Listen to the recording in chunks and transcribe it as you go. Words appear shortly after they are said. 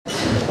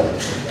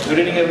Good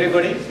evening,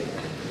 everybody.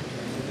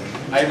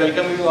 I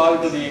welcome you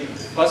all to the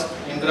first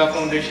Indira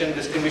Foundation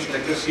Distinguished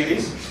Lecture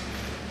Series.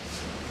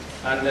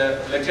 And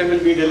the lecture will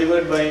be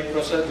delivered by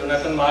Professor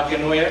Jonathan Mark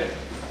Kenoyer,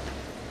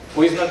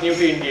 who is not new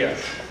to India.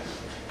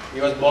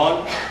 He was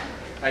born,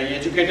 he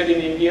educated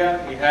in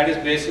India, he had his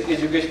basic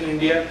education in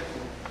India,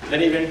 then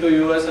he went to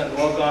US and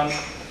worked on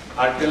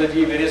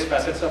archaeology, various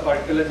facets of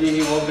archaeology.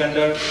 He worked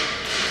under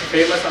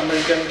famous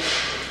American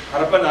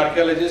Harappan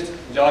archaeologist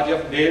George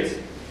F. Dales.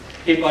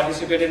 He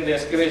participated in the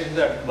excavations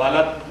at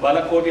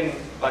Balakot in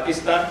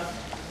Pakistan,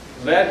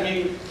 where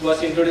he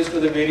was introduced to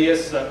the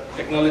various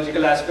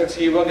technological aspects.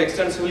 He worked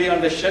extensively on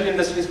the shell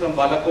industries from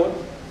Balakot,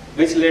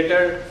 which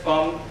later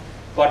formed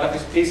part of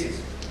his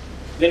thesis.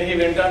 Then he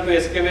went on to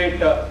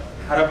excavate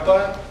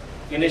Harappa,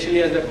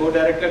 initially as the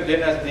co-director,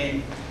 then as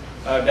the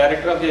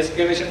director of the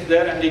excavations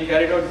there, and he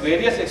carried out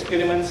various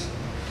experiments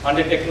on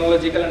the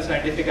technological and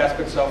scientific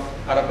aspects of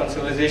Harappan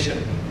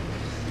civilization.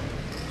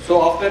 So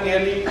after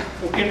nearly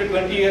 15 to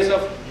 20 years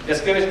of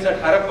excavations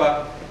at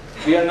Harappa,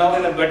 we are now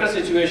in a better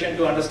situation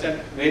to understand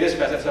various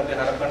facets of the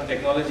Harappan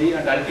technology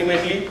and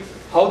ultimately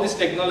how this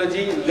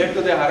technology led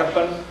to the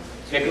Harappan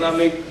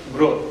economic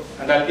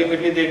growth, and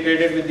ultimately they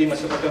traded with the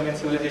Mesopotamian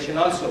civilization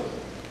also.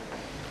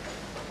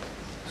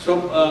 So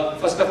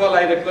first of all,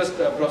 I request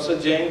Professor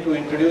Jain to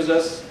introduce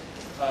us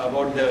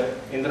about the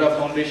Indira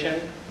Foundation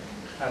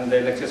and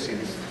the lecture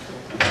series.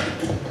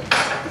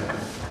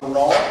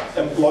 Now,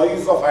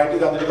 employees of IIT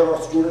Gandhinagar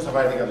or students of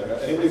IIT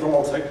Gandhinagar? Anybody from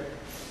outside?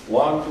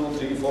 1, 2,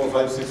 3, 4,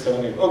 5, 6,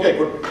 7, 8. Okay,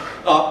 good.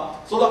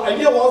 So the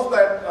idea was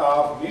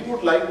that we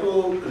would like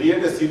to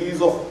create a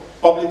series of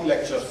public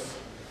lectures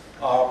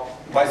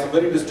by some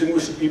very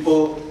distinguished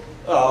people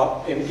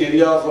in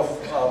areas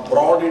of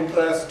broad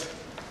interest,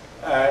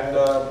 and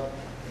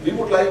we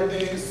would like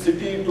the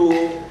city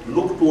to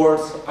look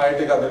towards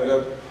IIT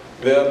Gandhinagar,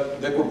 where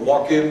they could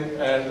walk in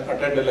and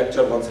attend a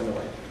lecture once in a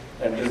while.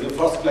 And this is the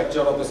first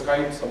lecture of this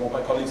kind. Some of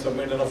my colleagues have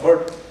made an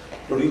effort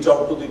to reach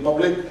out to the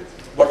public,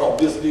 but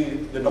obviously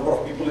the number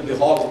of people in the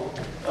hall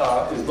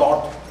is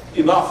not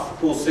enough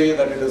to say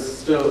that it is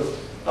still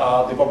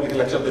the public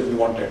lecture that we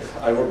wanted.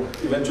 I would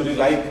eventually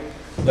like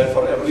that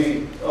for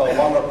every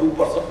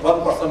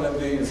one person in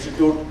the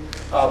institute,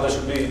 there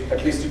should be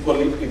at least equal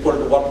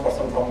to one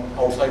person from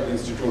outside the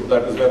institute.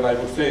 That is when I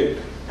would say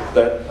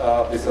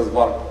that this has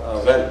worked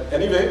well.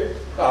 Anyway,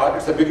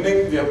 it's a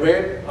beginning we have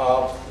made.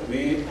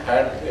 We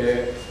had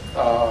a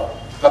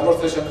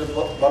conversation with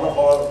one of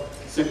our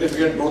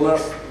significant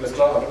donors,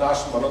 Mr.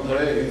 Avinash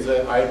Manundhare. He is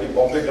an IIT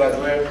Bombay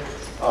graduate,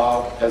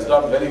 has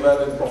done very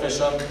well in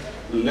profession,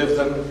 lives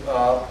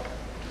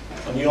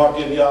in New York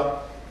area,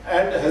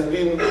 and has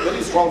been a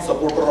very strong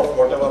supporter of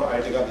whatever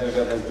IIT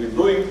Gandhinagar has been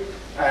doing.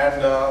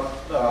 And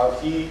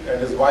he and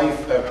his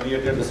wife have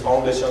created this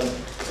foundation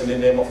in the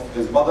name of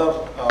his mother,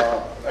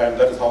 and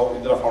that is how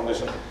Indira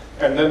Foundation.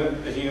 And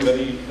then he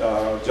very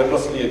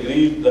generously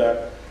agreed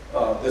that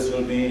this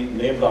will be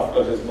named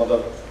after his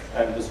mother,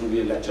 and this will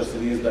be a lecture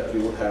series that we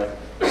would have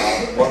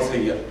once a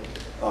year.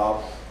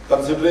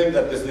 Considering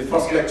that this is the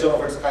first lecture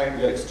of its kind,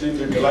 we are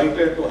extremely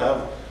delighted to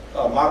have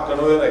Mark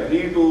Kenoyer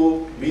agree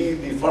to be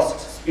the first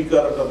speaker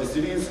of the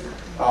series,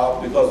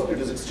 because it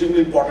is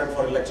extremely important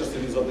for a lecture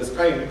series of this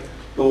kind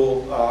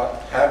to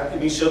have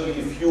initially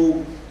a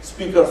few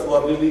speakers who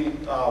are really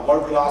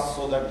world class,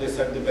 so that they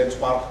set the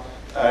benchmark,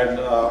 and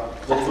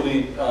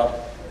hopefully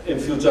in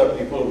future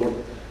people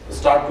would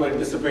start to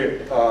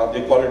anticipate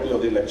the quality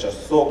of the lectures.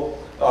 So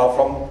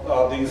from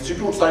the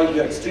institute side, we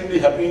are extremely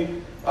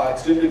happy,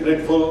 extremely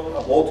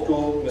grateful both to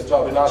Mr.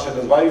 Avinash and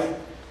his wife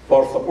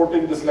for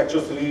supporting this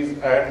lecture series,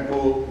 and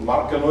to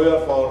Mark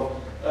Kenoyer for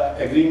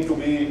agreeing to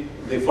be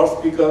the first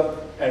speaker,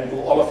 and to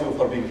all of you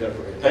for being here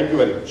today. Thank you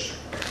very much.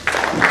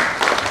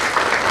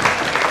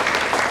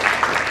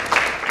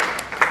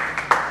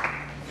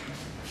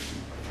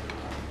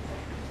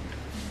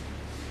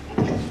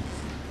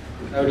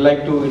 I would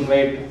like to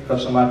invite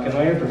Professor Mark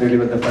Kenoyer to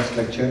deliver the first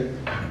lecture.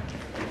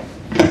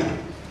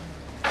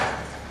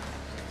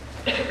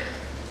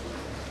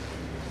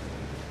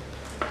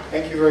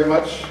 Thank you very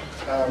much.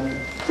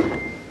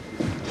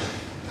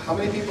 How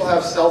many people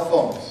have cell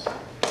phones?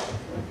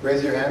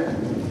 Raise your hand.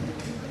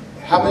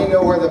 How many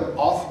know where the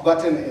off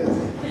button is?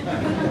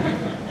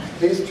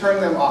 Please turn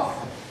them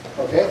off,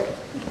 okay?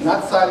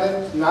 Not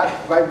silent, not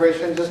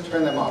vibration, just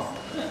turn them off.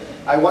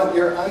 I want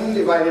your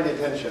undivided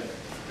attention.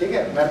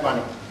 Okay, Matt.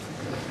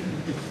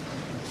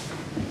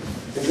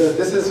 Because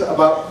this is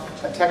about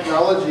a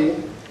technology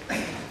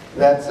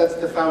that sets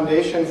the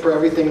foundation for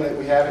everything that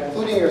we have,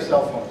 including your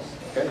cell phones.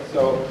 Okay,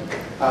 so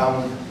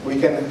we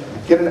can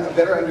get a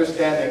better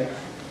understanding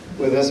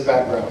with this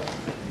background.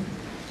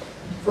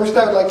 First,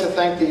 I would like to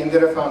thank the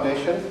Indira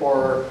Foundation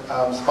for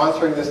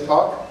sponsoring this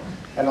talk,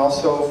 and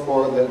also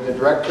for the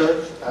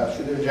director,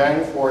 Sudhir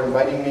Jain, for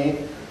inviting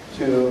me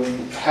to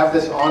have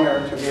this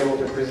honor to be able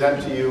to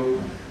present to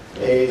you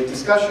a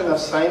discussion of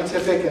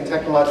scientific and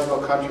technological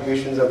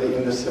contributions of the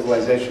Indus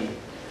civilization.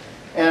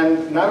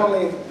 And not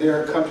only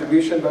their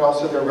contribution, but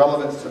also their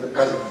relevance to the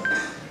present.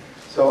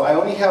 So I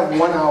only have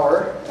 1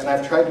 hour, and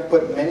I've tried to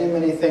put many,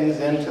 many things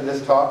into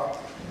this talk.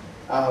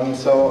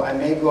 So I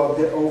may go a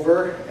bit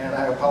over, and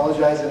I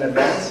apologize in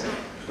advance,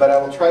 but I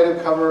will try to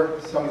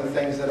cover some of the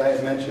things that I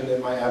have mentioned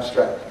in my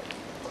abstract.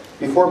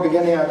 Before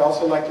beginning, I'd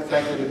also like to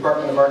thank the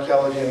Department of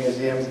Archaeology and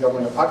Museums,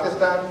 Government of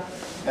Pakistan,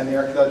 and the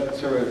Archaeological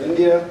Survey of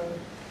India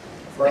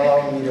for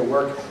allowing me to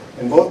work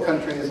in both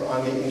countries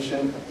on the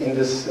ancient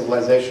Indus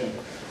civilization.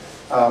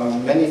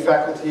 Many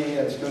faculty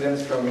and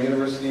students from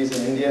universities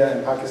in India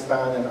and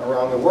Pakistan and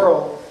around the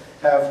world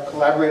have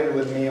collaborated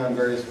with me on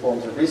various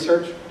forms of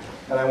research,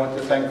 and I want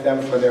to thank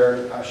them for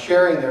their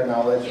sharing their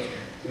knowledge,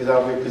 because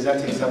I'll be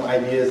presenting some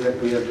ideas that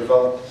we have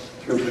developed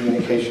through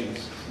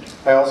communications.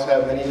 I also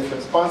have many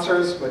different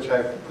sponsors, which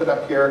I've put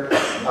up here,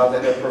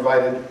 that have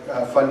provided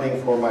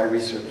funding for my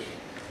research.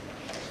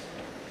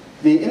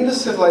 The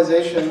Indus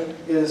civilization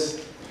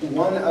is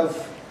one of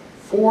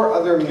 4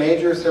 other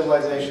major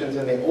civilizations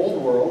in the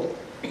Old World,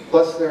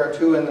 plus there are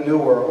 2 in the New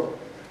World,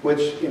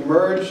 which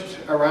emerged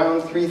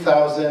around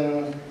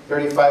 3000,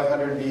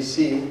 3500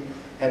 BC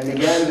and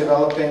began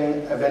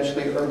developing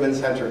eventually urban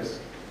centers.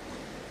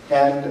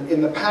 And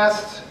in the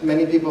past,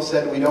 many people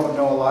said we don't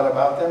know a lot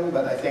about them,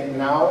 but I think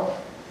now,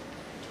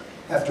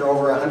 after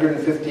over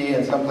 150,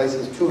 in some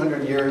places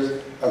 200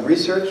 years of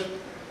research,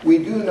 we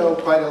do know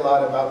quite a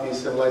lot about these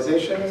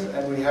civilizations,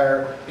 and we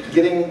are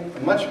getting a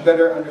much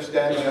better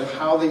understanding of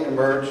how they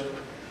emerged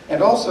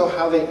and also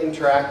how they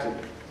interacted.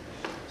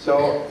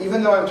 So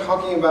even though I'm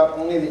talking about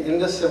only the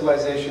Indus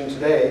civilization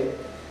today,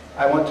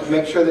 I want to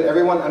make sure that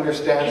everyone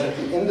understands that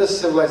the Indus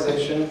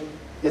civilization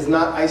is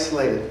not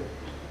isolated.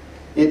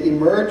 It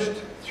emerged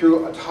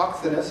through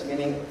autochthonous,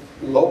 meaning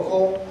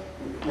local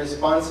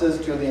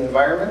responses to the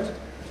environment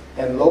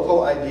and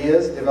local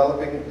ideas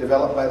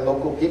developed by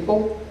local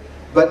people.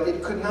 But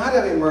it could not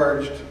have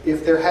emerged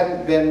if there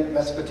hadn't been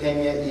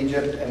Mesopotamia,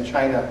 Egypt, and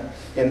China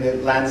in the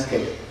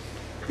landscape.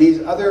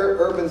 These other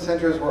urban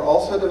centers were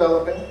also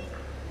developing.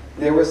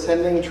 They were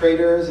sending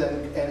traders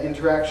and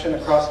interaction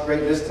across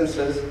great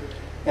distances.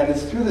 And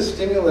it's through the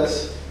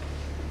stimulus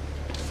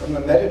from the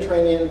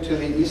Mediterranean to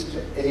the East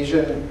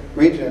Asian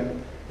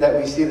region that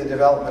we see the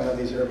development of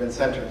these urban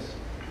centers.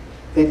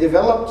 They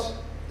developed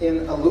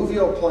in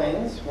alluvial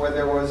plains where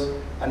there was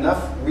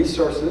enough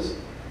resources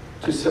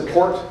to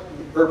support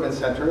urban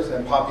centers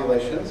and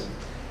populations,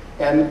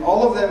 and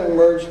all of them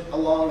emerged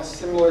along a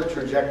similar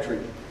trajectory.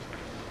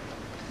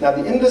 Now,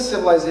 the Indus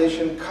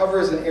civilization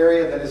covers an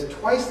area that is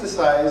twice the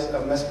size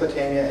of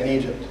Mesopotamia and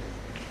Egypt.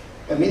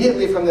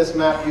 Immediately from this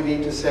map, you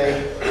need to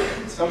say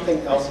something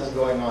else is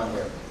going on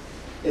here.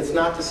 It's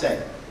not the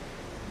same.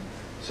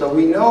 So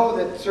we know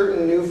that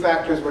certain new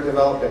factors were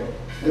developing.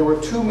 There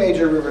were 2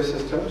 major river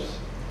systems.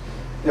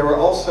 There were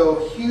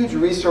also huge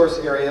resource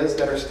areas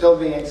that are still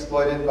being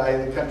exploited by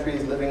the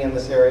countries living in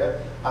this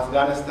area: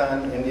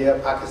 Afghanistan,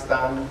 India,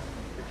 Pakistan,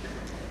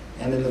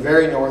 and in the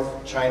very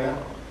north, China.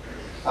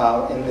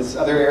 In these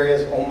other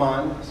areas,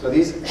 Oman. So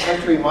these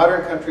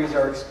modern countries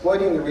are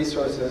exploiting the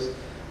resources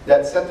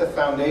that set the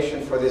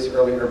foundation for these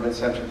early urban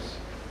centers.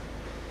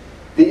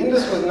 The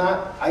Indus was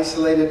not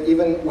isolated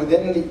even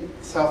within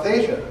South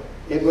Asia.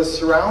 It was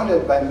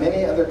surrounded by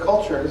many other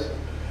cultures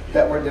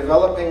that were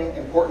developing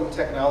important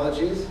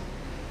technologies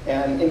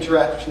and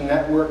interaction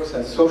networks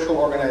and social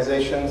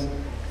organizations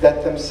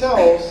that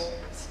themselves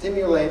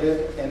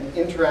stimulated and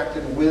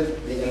interacted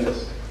with the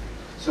Indus.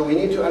 So we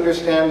need to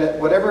understand that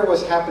whatever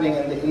was happening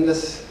in the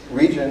Indus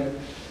region,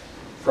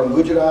 from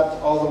Gujarat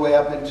all the way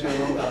up into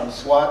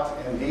Swat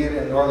and Bir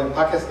in northern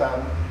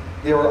Pakistan,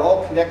 they were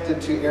all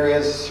connected to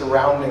areas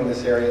surrounding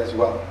this area as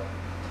well.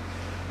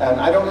 And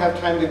I don't have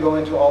time to go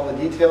into all the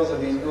details of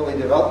these early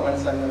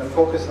developments. I'm going to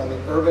focus on the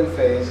urban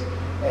phase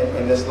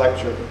in this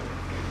lecture.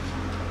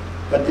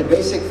 But the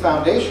basic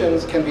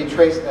foundations can be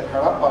traced at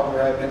Harappa,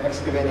 where I've been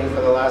excavating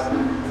for the last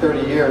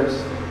 30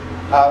 years,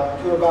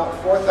 to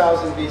about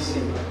 4000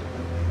 BC.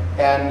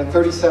 And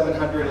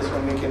 3700 is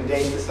when we can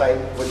date the site,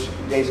 which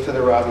dates to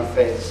the Ravi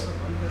phase.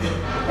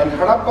 And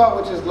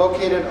Harappa, which is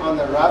located on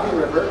the Ravi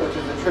River, which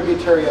is a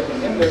tributary of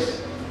the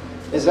Indus,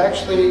 is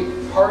actually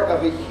part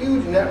of a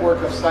huge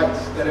network of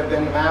sites that have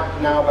been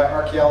mapped now by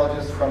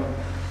archaeologists from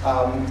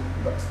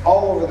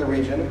all over the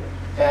region.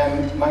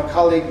 And my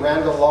colleague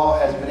Randall Law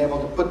has been able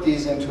to put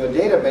these into a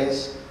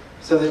database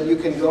so that you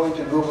can go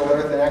into Google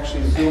Earth and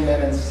actually zoom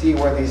in and see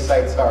where these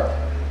sites are.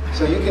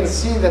 So you can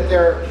see that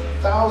there are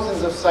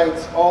thousands of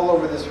sites all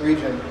over this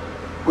region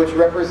which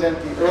represent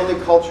the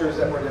early cultures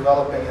that were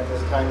developing at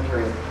this time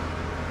period.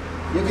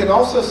 You can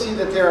also see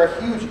that there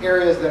are huge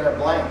areas that are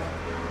blank.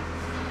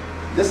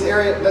 This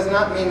area does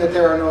not mean that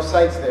there are no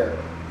sites there.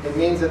 It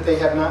means that they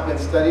have not been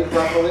studied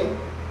properly,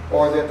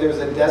 or that there's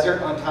a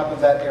desert on top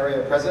of that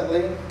area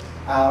presently.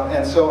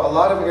 And so a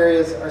lot of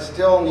areas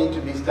still need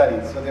to be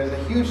studied. So there's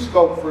a huge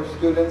scope for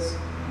students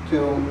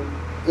to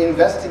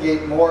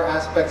investigate more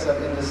aspects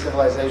of Indus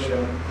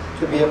civilization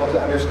to be able to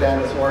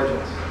understand its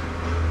origins.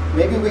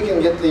 Maybe we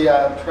can get the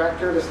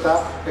tractor to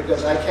stop,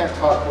 because I can't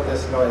talk with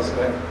this noise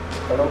going.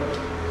 Hello?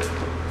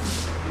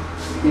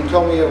 You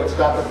told me it would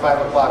stop at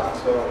 5 o'clock,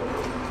 so.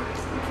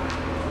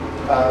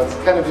 It's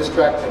kind of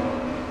distracting.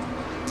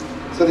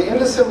 So the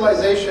Indus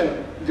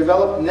civilization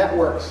developed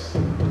networks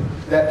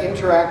that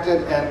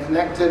interacted and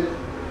connected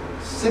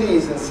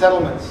cities and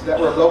settlements that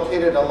were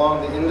located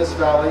along the Indus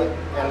Valley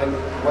and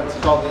what's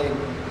called the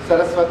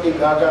Saraswati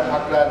Gaga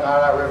Akra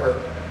Nara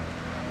River.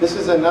 This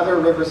is another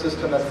river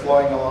system that's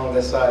flowing along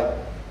this side.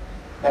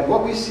 And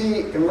what we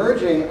see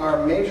emerging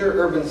are major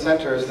urban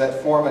centers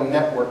that form a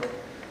network.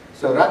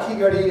 So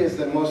Rakhigari is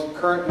the most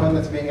current one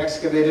that's being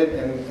excavated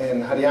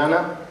in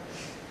Haryana.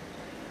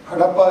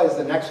 Harappa is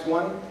the next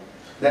one.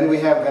 Then we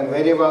have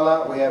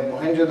Ganveriwala, we have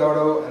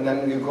Mohenjo-daro, and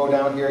then you go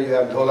down here, you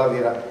have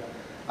Dholavira.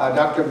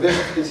 Dr.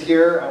 Bisht is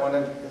here. I want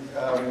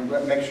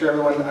to make sure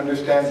everyone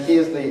understands. He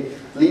is the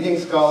leading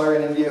scholar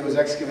in India who's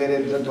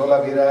excavated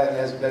Dholavira and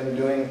has been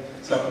doing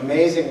some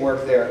amazing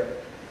work there.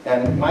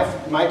 And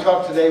my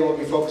talk today will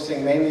be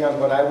focusing mainly on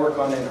what I work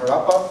on in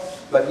Harappa,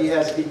 but he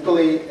has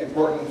equally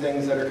important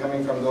things that are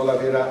coming from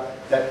Dholavira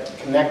that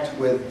connect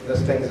with the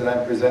things that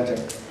I'm presenting.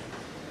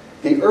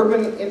 The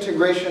urban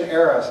integration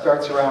era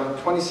starts around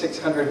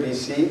 2600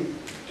 BC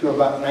to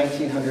about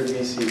 1900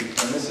 BC.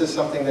 And this is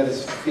something that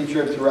is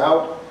featured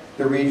throughout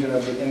the region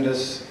of the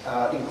Indus,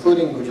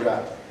 including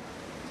Gujarat.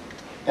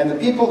 And the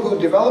people who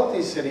developed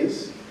these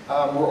cities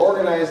were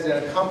organized in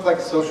a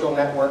complex social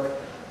network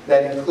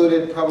that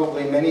included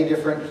probably many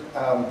different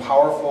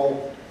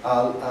powerful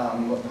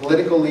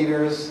political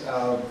leaders,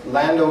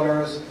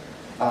 landowners,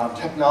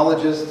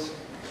 technologists,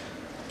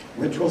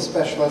 ritual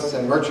specialists,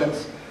 and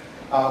merchants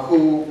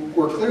who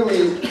were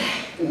clearly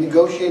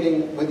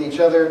negotiating with each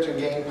other to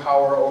gain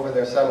power over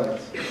their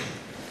settlements.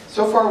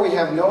 So far we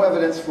have no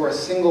evidence for a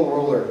single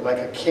ruler, like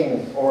a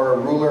king or a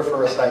ruler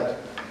for a site,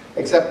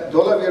 except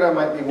Dholavira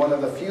might be one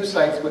of the few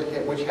sites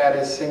which had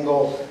a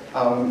single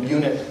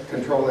unit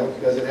controlling,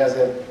 because it has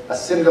a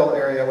citadel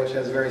area which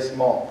is very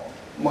small.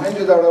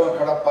 Mohenjo-daro and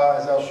Harappa,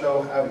 as I'll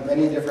show, have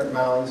many different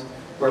mounds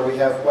where we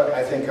have what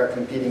I think are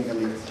competing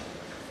elites.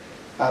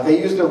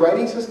 They used a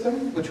writing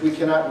system, which we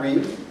cannot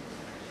read.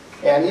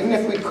 And even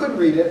if we could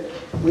read it,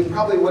 we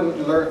probably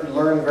wouldn't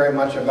learn very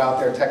much about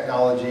their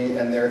technology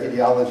and their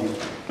ideology.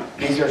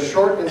 These are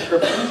short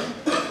inscriptions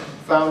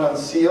found on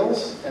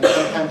seals and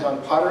sometimes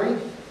on pottery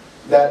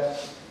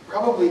that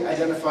probably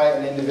identify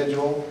an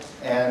individual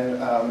and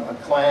a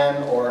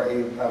clan or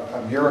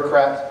a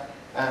bureaucrat.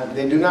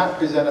 They do not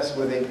present us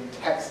with a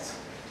text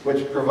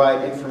which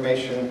provide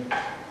information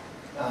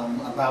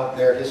about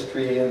their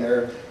history and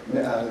their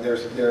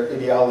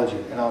ideology.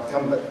 And I'll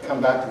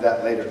come back to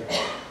that later.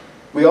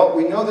 We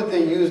know that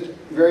they used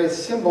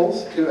various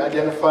symbols to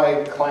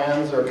identify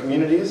clans or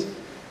communities.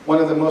 One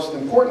of the most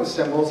important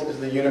symbols is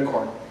the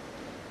unicorn.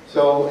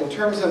 So in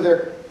terms of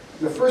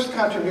the first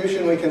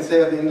contribution we can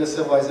say of the Indus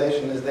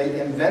civilization is they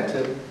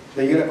invented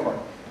the unicorn.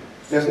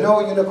 There's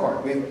no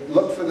unicorn. We've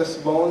looked for the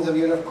bones of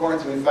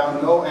unicorns. We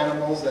found no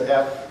animals that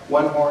have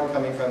one horn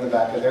coming from the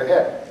back of their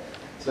head.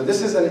 So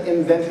this is an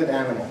invented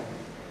animal.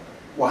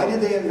 Why did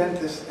they invent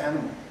this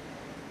animal?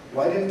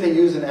 Why didn't they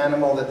use an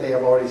animal that they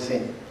have already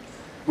seen?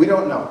 We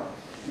don't know.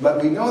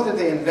 But we know that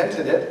they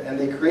invented it and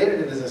they created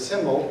it as a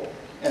symbol,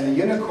 and the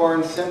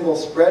unicorn symbol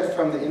spread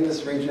from the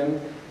Indus region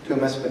to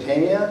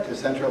Mesopotamia, to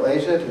Central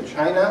Asia, to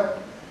China.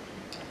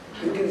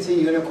 You can see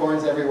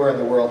unicorns everywhere in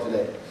the world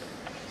today.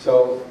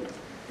 So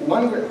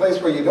one place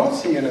where you don't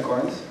see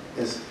unicorns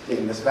is the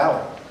Indus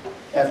Valley.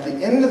 At the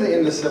end of the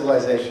Indus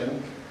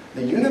civilization,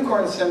 the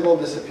unicorn symbol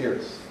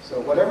disappears. So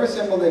whatever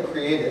symbol they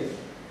created,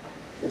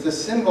 it's a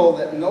symbol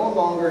that no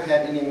longer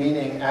had any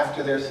meaning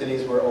after their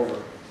cities were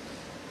over.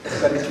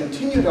 But it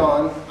continued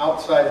on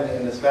outside of the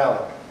Indus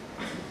Valley.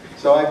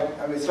 So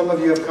I mean, some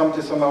of you have come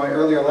to some of my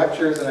earlier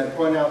lectures, and I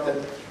point out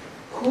that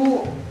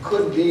who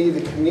could be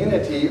the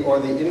community or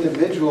the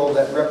individual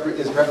that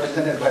is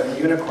represented by the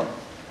unicorn?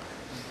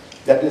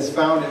 That is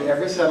found in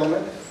every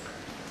settlement,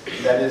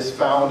 that is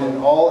found in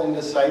all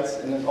Indus sites,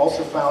 and is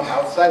also found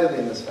outside of the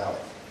Indus Valley.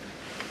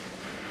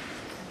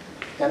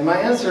 And my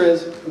answer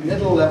is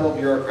middle-level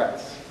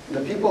bureaucrats.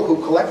 The people who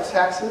collect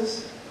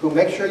taxes, who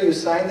make sure you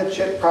sign the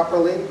chit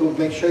properly, who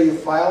make sure you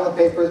file the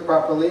papers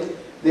properly.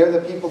 They're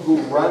the people who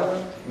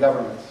run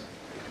governments.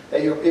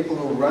 They are people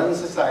who run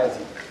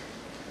society.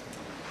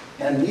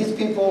 And these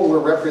people were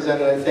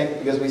represented, I think,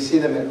 because we see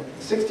them in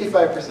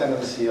 65% of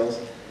the seals.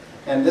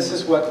 And this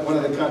is what one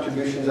of the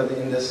contributions of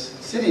the Indus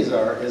cities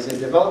are, is a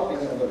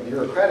developing of a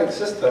bureaucratic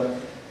system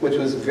which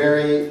was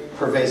very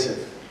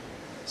pervasive.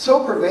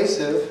 So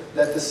pervasive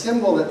that the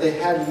symbol that they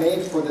had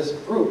made for this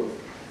group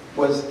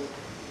was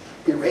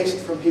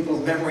erased from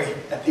people's memory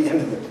at the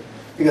end of it,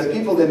 because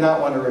people did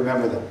not want to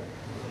remember them.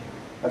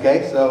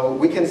 Okay, so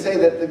we can say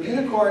that the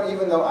unicorn,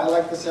 even though I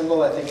like the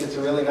symbol, I think it's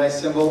a really nice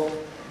symbol,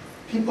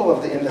 people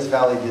of the Indus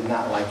Valley did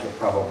not like it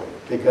probably,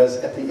 because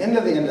at the end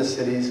of the Indus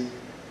cities,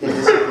 it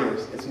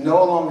disappears. It's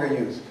no longer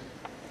used.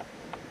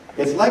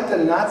 It's like the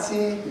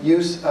Nazi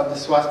use of the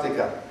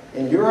swastika.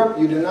 In Europe,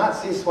 you do not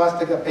see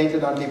swastika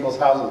painted on people's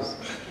houses.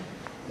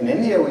 In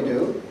India, we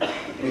do.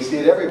 We see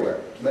it everywhere.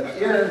 But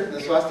here,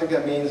 the swastika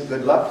means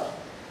good luck.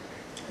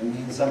 It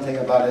means something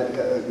about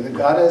the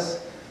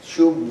goddess,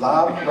 Shubh,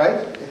 Labh, right?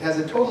 It has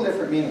a total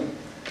different meaning.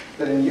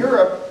 But in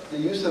Europe, the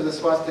use of the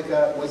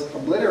swastika was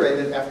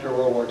obliterated after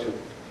World War II.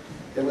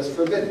 It was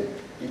forbidden.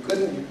 You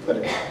couldn't put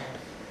it.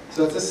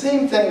 So it's the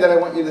same thing that I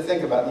want you to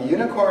think about. The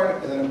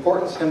unicorn is an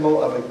important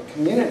symbol of a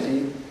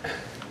community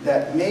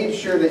that made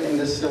sure the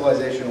Indus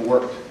civilization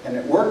worked. And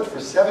it worked for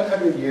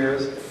 700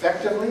 years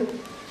effectively.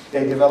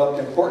 They developed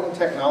important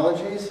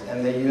technologies,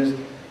 and they used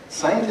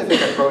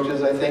scientific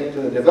approaches, I think,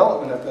 to the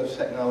development of those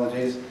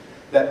technologies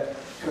that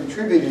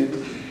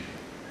contributed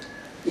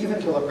even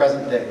to the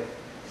present day.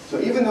 So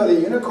even though the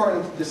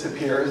unicorn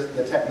disappears,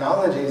 the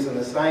technologies and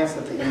the science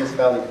that the Indus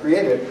Valley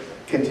created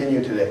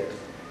continue today.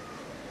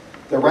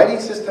 The writing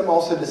system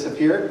also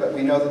disappeared, but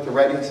we know that the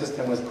writing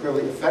system was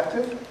clearly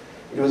effective.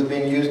 It was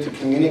being used to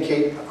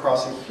communicate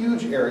across a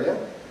huge area.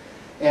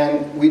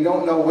 And we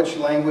don't know which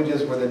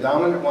languages were the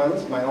dominant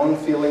ones. My own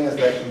feeling is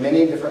that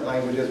many different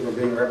languages were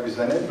being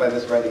represented by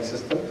this writing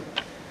system.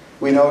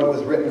 We know it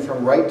was written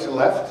from right to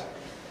left,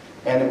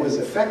 and it was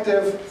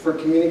effective for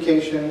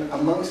communication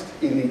amongst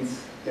elites.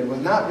 It was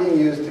not being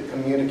used to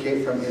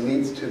communicate from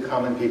elites to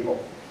common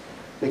people,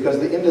 because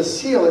the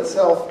Indus seal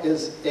itself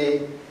is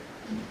a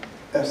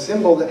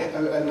symbol,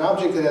 an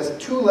object that has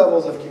two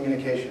levels of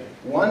communication.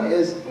 One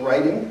is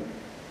writing.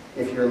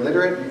 If you're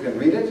literate, you can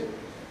read it.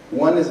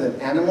 One is an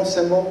animal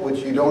symbol, which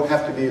you don't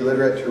have to be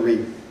literate to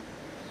read.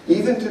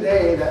 Even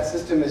today, that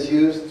system is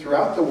used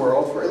throughout the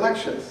world for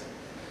elections.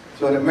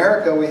 So in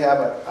America, we have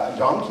a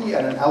donkey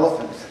and an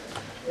elephant.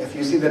 If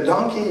you see the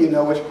donkey, you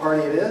know which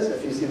party it is.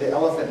 If you see the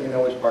elephant, you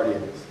know which party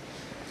it is.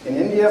 In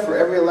India, for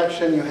every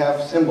election, you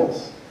have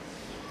symbols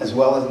as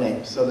well as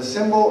names. So the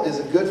symbol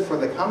is good for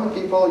the common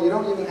people. You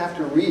don't even have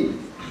to read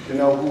to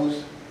know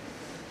whose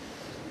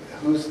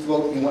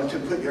vote you want to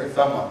put your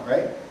thumb on,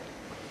 right?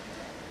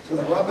 So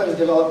the Harappans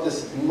developed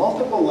this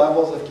multiple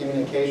levels of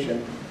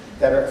communication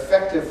that are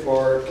effective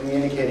for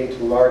communicating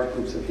to large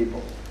groups of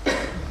people.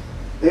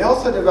 They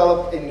also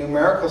developed a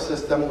numerical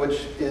system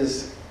which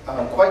is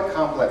quite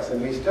complex,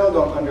 and we still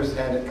don't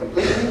understand it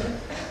completely,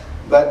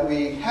 but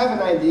we have an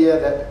idea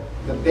that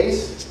the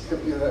base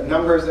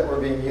numbers that were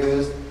being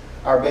used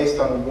are based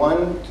on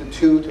 1 to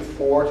 2 to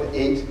 4 to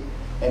 8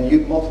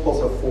 and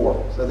multiples of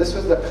 4. So this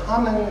was the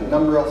common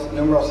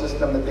numeral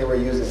system that they were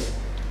using,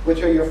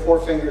 which are your 4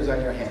 fingers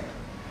on your hand.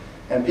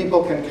 And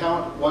people can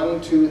count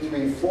 1, 2,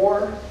 3,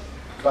 4,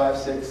 5,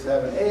 6,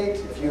 7, 8.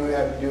 If you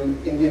do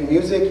Indian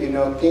music, you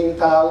know Teen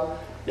Tal,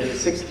 there's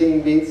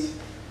 16 beats.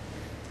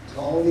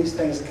 So all of these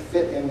things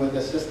fit in with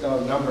a system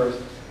of numbers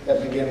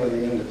that begin with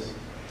the Indus.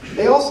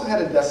 They also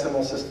had a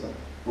decimal system,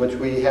 which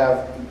we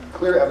have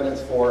clear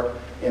evidence for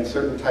in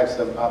certain types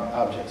of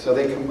objects. So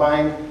they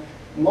combined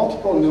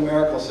multiple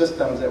numerical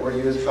systems that were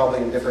used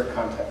probably in different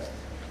contexts.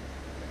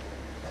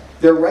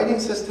 Their writing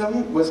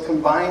system was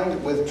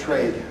combined with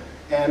trade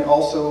and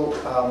also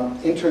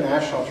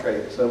international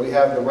trade. So we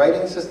have the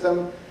writing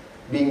system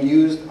being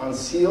used on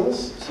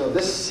seals. So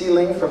this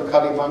sealing from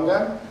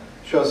Kalibangan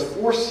shows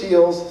 4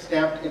 seals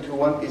stamped into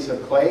one piece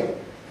of clay.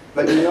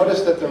 But you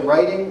notice that the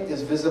writing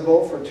is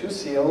visible for 2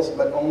 seals,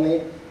 but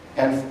only,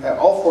 and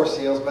all 4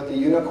 seals, but the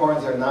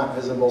unicorns are not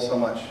visible so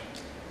much.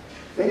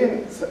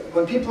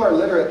 When people are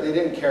literate, they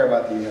didn't care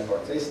about the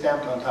unicorns. They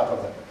stamped on top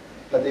of them.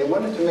 But they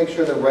wanted to make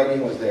sure the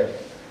writing was there.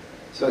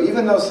 So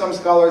even though some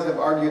scholars have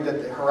argued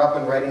that the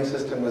Harappan writing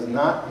system was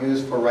not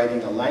used for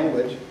writing a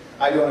language,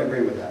 I don't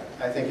agree with that.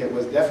 I think it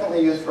was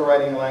definitely used for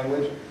writing a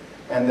language,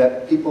 and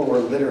that people were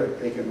literate.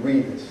 They could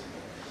read this.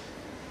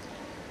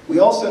 We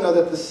also know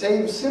that the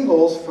same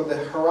symbols for the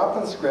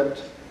Harappan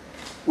script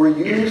were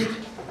used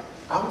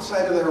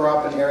outside of the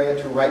Harappan area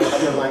to write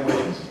other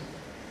languages.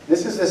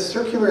 This is a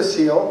circular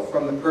seal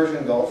from the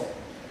Persian Gulf,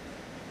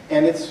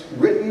 and it's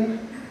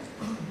written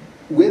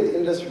with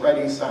Indus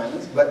writing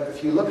signs, but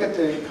if you look at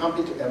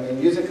the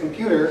use a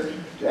computer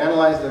to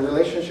analyze the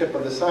relationship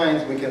of the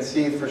signs, we can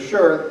see for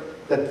sure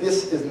that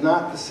this is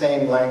not the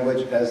same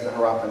language as the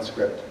Harappan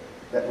script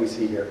that we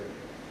see here.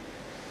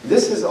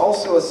 This is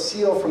also a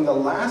seal from the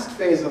last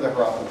phase of the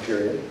Harappan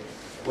period,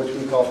 which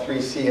we call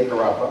 3C at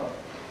Harappa.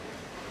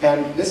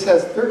 And this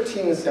has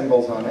 13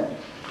 symbols on it.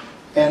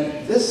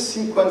 And this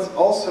sequence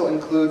also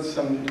includes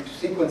some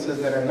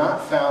sequences that are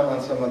not found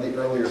on some of the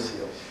earlier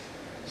seals.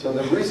 So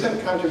the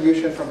recent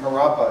contribution from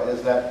Harappa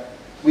is that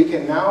we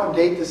can now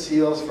date the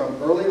seals from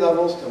early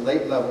levels to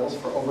late levels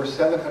for over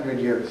 700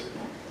 years.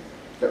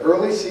 The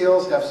early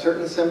seals have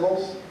certain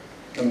symbols,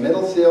 the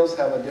middle seals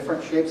have a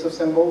different shapes of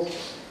symbols,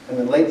 and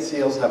the late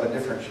seals have a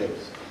different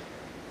shapes.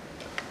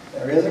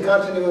 There is a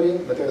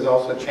continuity, but there's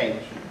also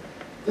change.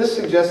 This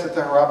suggests that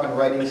the Harappan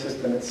writing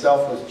system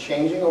itself was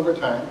changing over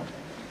time,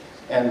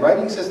 and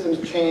writing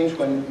systems change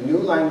when new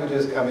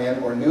languages come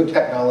in or new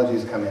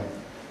technologies come in.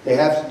 They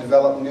have to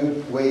develop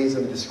new ways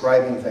of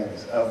describing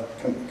things, of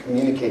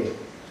communicating.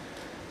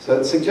 So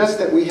it suggests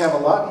that we have a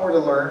lot more to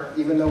learn.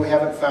 Even though we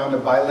haven't found a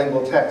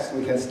bilingual text,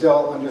 we can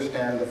still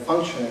understand the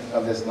function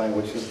of this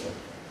language system.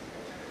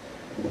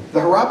 The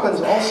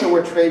Harappans also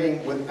were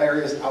trading with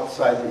areas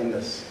outside the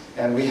Indus.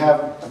 And we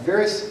have a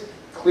very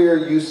clear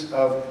use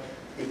of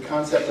a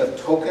concept of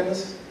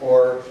tokens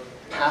or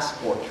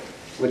passport,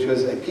 which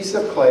was a piece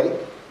of clay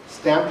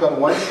Stamped on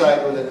one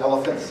side with an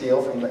elephant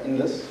seal from the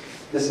Indus.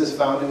 This is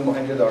found in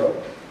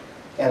Mohenjo-daro.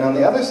 And on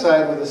the other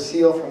side with a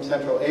seal from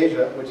Central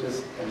Asia, which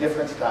is a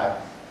different style.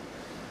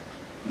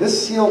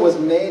 This seal was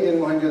made in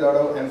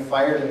Mohenjo-daro and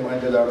fired in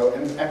Mohenjo-daro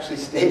and actually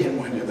stayed in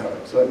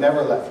Mohenjo-daro, so it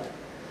never left.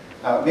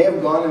 It may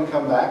have gone and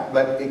come back,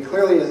 but it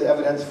clearly is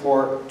evidence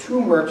for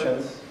two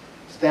merchants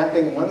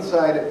stamping one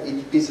side of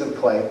each piece of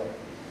clay,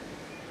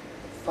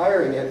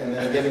 firing it, and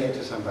then giving it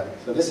to somebody.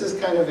 So this is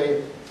kind of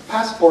a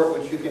passport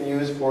which you can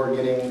use for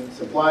getting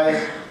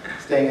supplies,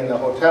 staying in the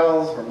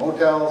hotels or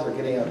motels, or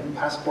getting a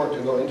passport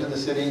to go into the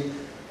city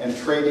and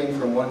trading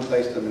from one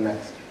place to the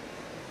next.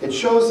 It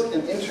shows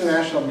an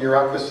international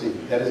bureaucracy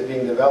that is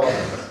being developed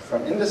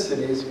from Indus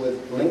cities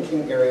with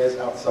linking areas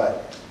outside.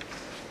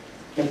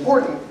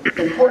 Important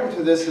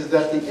to this is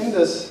that the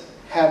Indus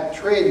had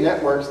trade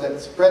networks that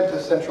spread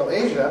to Central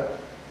Asia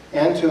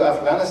and to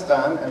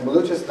Afghanistan and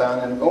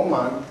Baluchistan and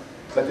Oman,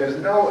 but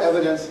there's no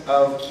evidence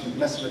of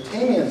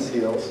Mesopotamian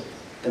seals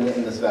in the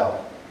Indus Valley.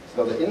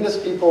 So the Indus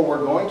people were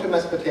going to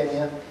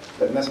Mesopotamia,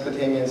 but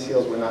Mesopotamian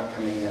seals were not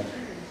coming in.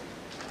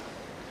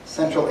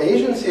 Central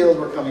Asian seals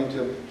were coming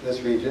to this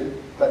region,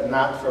 but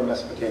not from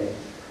Mesopotamia.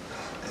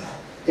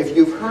 If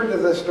you've heard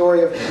of the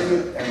story of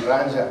Hir and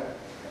Ranja,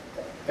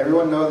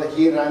 everyone know the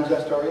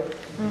Hir-Ranja story?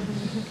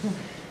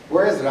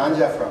 Where is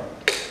Ranja from?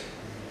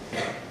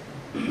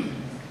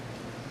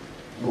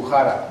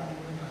 Bukhara.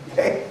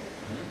 Okay?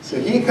 So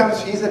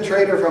he's a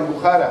trader from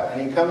Bukhara,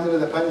 and he comes into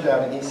the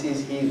Punjab and he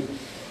sees Hir.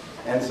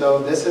 And so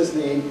this is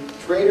the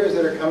traders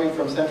that are coming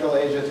from Central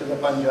Asia to the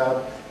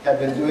Punjab have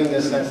been doing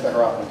this since the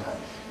Harappan times.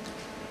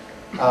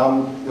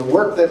 The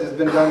work that has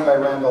been done by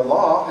Randall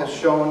Law has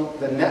shown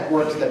the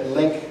networks that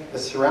link the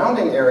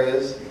surrounding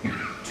areas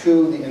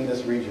to the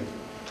Indus region.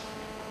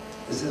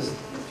 This is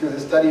through the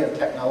study of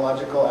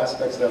technological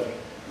aspects of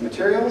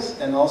materials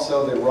and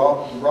also the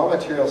raw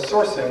material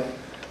sourcing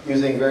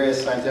using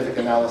various scientific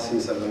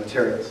analyses of the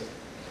materials.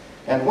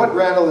 And what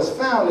Randall has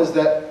found is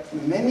that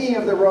many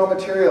of the raw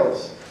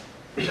materials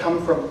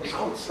come from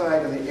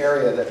outside of the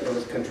area that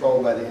was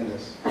controlled by the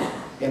Indus.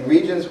 In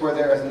regions where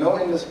there is no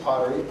Indus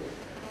pottery,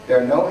 there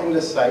are no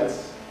Indus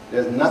sites,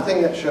 there's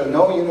nothing that shows,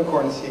 no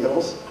unicorn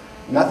seals,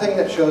 nothing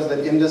that shows that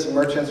Indus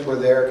merchants were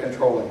there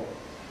controlling.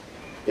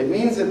 It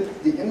means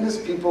that the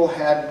Indus people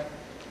had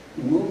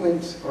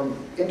movements or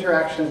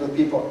interactions with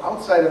people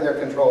outside of their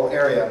control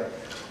area,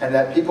 and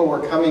that people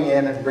were coming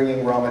in and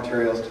bringing raw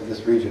materials to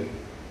this region.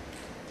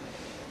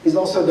 He's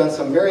also done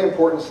some very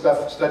important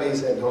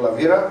studies at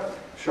Dholavira,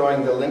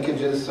 showing the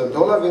linkages. So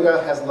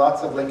Dholavira has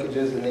lots of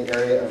linkages in the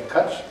area of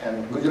Kutch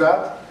and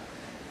Gujarat.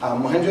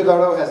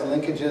 Mohenjo-daro has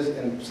linkages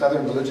in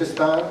southern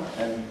Baluchistan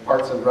and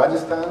parts of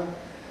Rajasthan.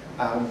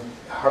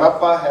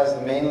 Harappa has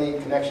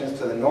mainly connections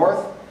to the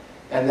north.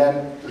 And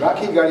then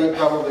Rakhigarhi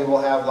probably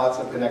will have lots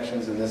of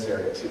connections in this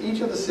area. So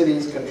each of the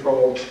cities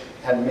controlled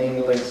had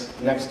main links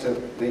next to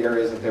the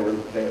areas that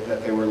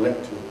they were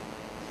linked to.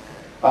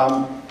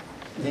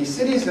 The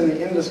cities in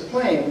the Indus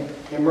Plain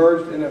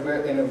emerged in a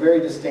very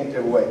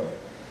distinctive way.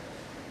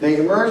 They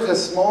emerged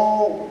as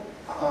small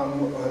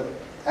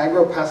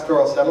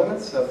agro-pastoral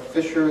settlements of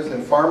fishers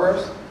and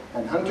farmers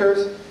and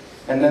hunters,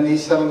 and then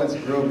these settlements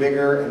grew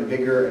bigger and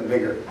bigger and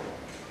bigger.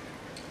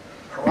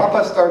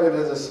 Harappa started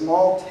as a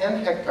small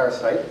 10-hectare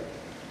site,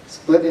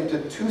 split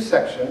into two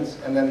sections,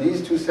 and then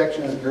these two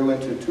sections grew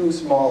into two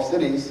small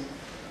cities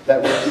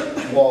that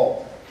were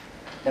walled.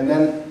 And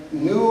then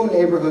new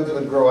neighborhoods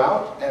would grow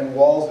out, and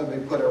walls would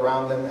be put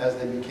around them as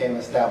they became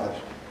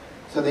established.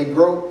 So they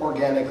grow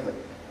organically.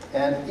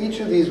 And each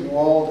of these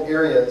walled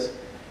areas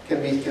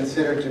can be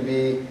considered to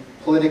be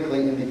politically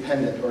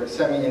independent or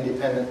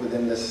semi-independent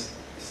within this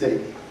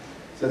city.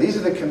 So these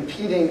are the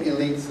competing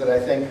elites that I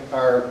think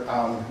are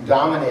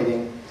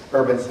dominating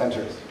urban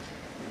centers.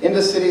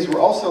 Indus cities were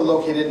also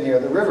located near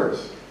the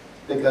rivers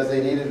because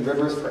they needed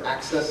rivers for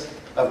access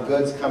of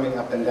goods coming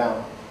up and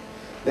down.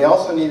 They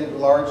also needed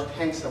large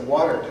tanks of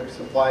water to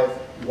supply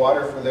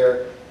water for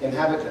their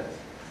inhabitants.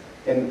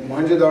 In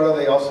Mohenjo-daro,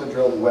 they also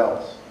drilled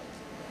wells.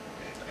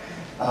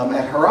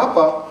 At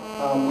Harappa,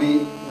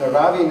 the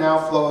Ravi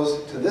now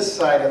flows to this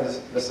side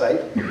of the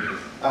site.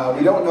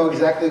 We don't know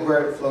exactly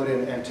where it flowed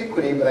in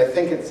antiquity, but I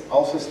think it's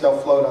also still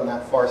flowed on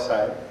that far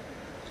side.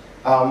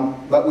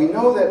 But we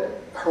know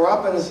that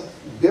Harappans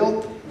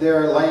built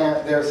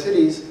their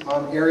cities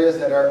on areas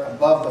that are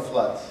above the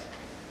floods.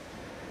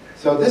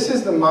 So this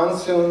is the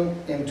monsoon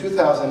in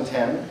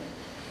 2010.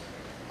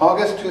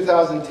 August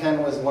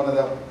 2010 was one of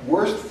the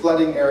worst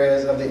flooding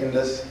areas of the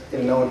Indus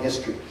in known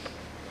history.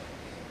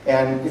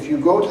 And if you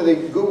go to the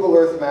Google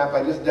Earth map,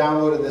 I just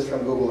downloaded this from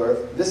Google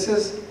Earth. This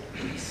is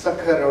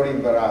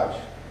Sakkarodi Barrage,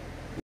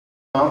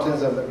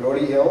 mountains of the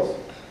Rodi Hills,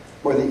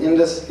 where the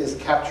Indus is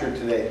captured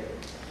today.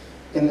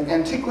 In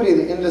antiquity,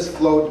 the Indus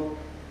flowed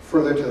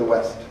further to the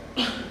west.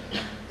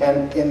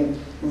 And in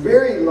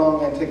very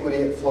long antiquity,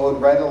 it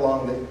flowed right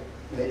along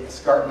the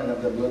escarpment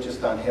of the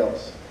Baluchistan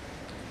hills.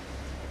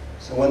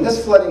 So when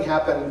this flooding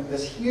happened,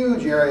 this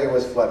huge area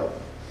was flooded.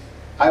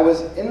 I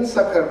was in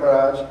Sakkar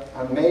Barrage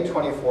on May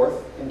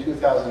 24th in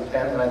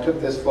 2010, and I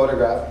took this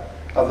photograph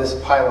of this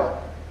pylon.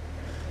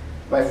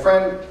 My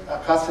friend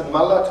Qasim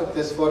Mullah took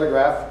this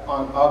photograph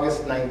on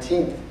August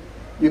 19th.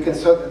 You can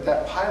see that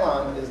that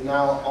pylon is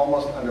now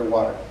almost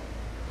underwater.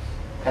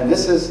 And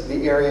this is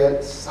the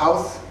area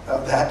south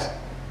of that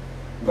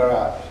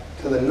barrage.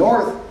 To the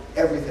north,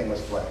 everything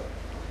was flooded.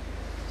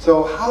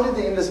 So how did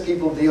the Indus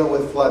people deal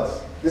with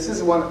floods? This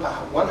is a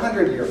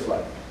 100-year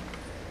flood.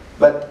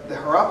 But the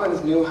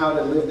Harappans knew how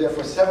to live there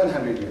for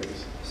 700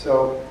 years.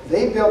 So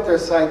they built their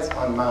sites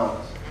on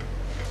mounds.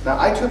 Now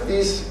I took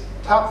these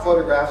top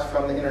photographs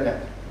from the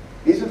internet.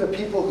 These are the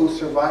people who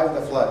survived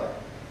the flood.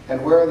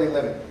 And where are they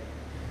living?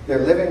 They're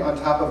living on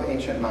top of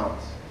ancient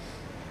mounds.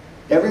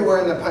 Everywhere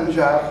in the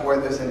Punjab where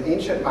there's an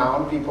ancient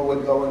mound, people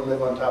would go and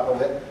live on top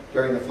of it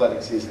during the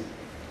flooding season.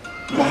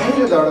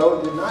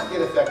 Mohenjo-daro did not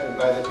get affected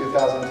by the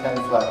 2010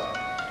 flood.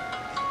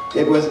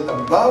 It was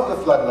above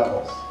the flood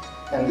levels.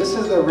 And this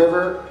is the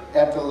river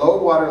at the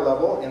low water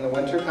level in the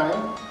winter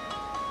time.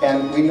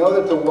 And we know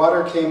that the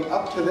water came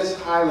up to this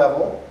high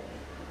level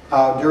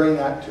during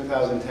that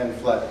 2010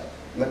 flood.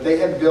 But they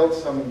had built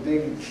some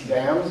big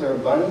dams or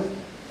bunds,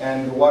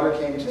 and the water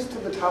came just to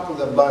the top of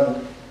the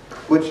bund,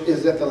 which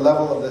is at the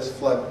level of this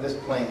flood, this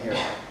plain here.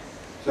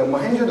 So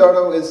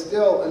Mohenjo-daro is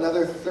still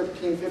another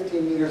 13,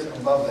 15 meters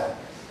above that.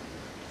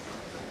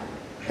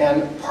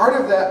 And part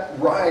of that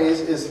rise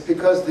is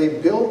because they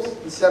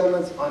built the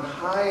settlements on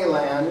high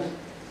land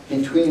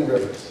between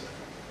rivers.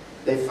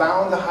 They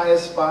found the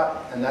highest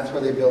spot, and that's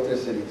where they built their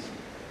cities.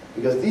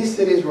 Because these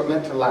cities were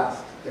meant to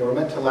last. They were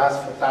meant to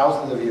last for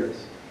thousands of years.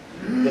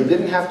 They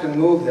didn't have to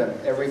move them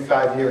every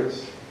 5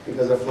 years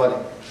because of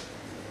flooding.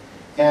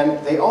 And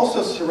they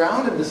also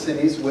surrounded the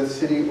cities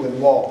with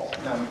walls.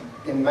 Now,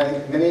 in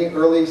many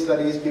early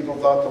studies, people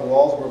thought the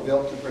walls were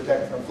built to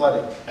protect from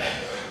flooding.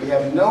 We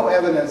have no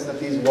evidence that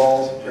these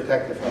walls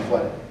protected from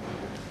flooding.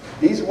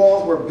 These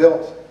walls were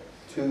built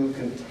to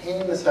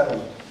contain the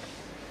settlement.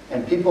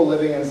 And people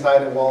living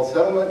inside a walled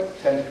settlement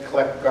tend to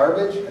collect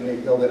garbage, and they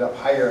build it up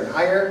higher and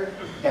higher,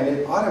 and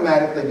it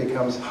automatically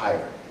becomes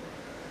higher.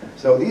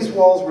 So these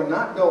walls were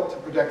not built to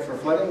protect from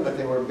flooding, but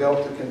they were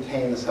built to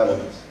contain the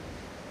settlements.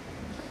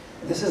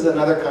 This is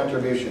another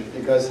contribution,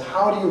 because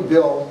how do you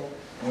build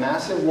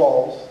massive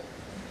walls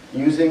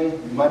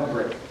using mud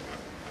brick?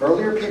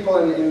 Earlier people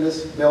in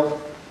Indus built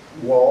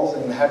walls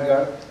in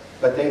Hadgar,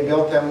 but they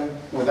built them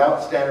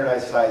without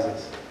standardized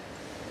sizes.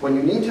 When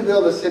you need to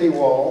build a city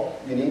wall,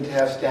 you need to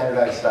have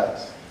standardized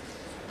size.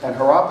 And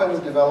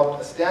Harappans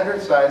developed a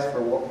standard size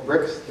for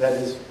bricks that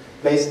is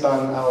based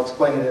on, I'll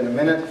explain it in a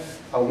minute,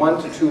 a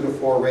 1 to 2 to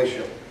 4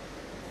 ratio.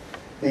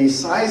 The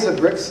size of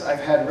bricks, I've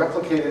had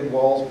replicated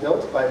walls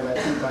built by my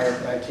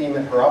team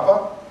at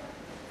Harappa,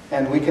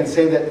 and we can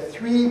say that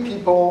 3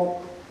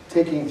 people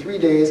taking 3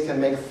 days can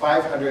make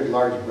 500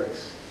 large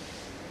bricks.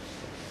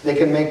 They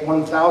can make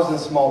 1,000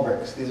 small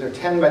bricks. These are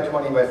 10 by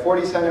 20 by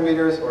 40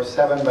 centimeters or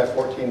 7 by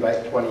 14 by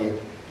 28,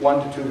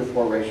 1 to 2 to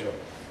 4 ratio.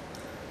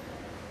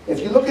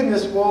 If you look in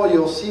this wall,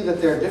 you'll see that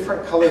there are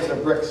different colors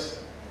of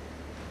bricks.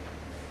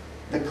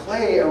 The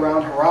clay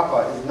around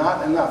Harappa is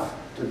not enough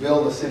to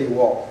build a city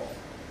wall.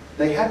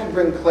 They had to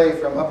bring clay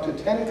from up to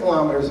 10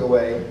 kilometers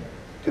away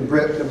to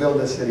build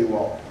a city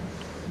wall.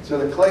 So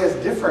the clay is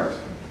different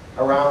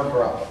around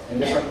Harappa in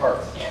different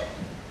parts.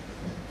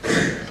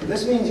 So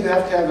this means you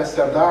have to have a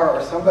sardar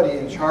or somebody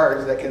in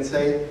charge that can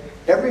say,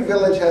 every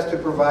village has to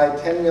provide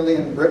 10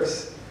 million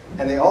bricks,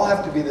 and they all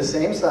have to be the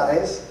same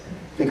size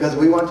because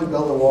we want to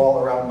build a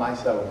wall around my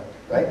settlement,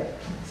 right?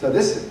 So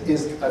this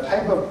is a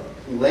type of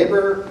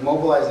labor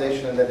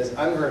mobilization that is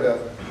unheard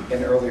of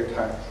in earlier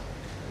times.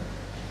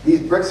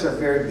 These bricks are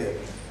very big.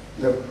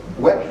 The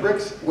wet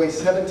bricks weigh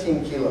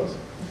 17 kilos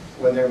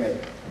when they're made.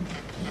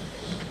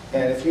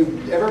 And if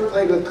you've ever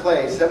played with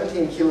clay,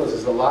 17 kilos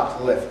is a lot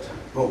to lift,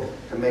 boom,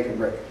 to make a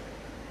brick.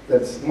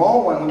 The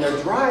small one, when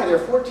they're dry, they're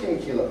 14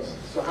 kilos.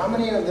 So how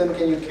many of them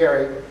can you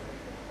carry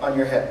on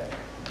your head?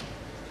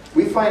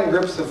 We find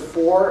groups of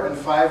 4 and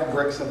 5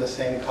 bricks of the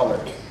same color.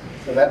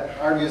 So that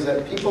argues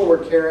that people were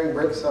carrying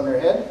bricks on their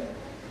head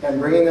and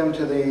bringing them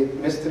to the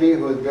mistri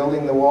who is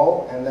building the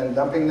wall and then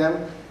dumping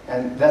them,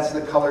 and that's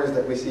the colors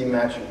that we see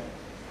matching.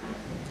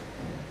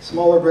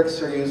 Smaller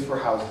bricks are used for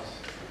houses.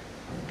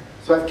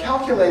 So I've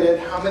calculated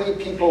how many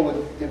people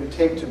it would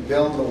take to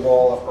build the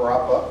wall of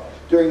Harappa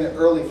during the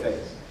early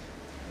phase.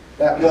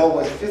 That wall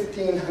was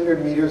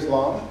 1,500 meters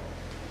long,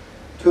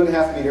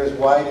 2.5 meters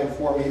wide, and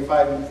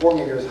 4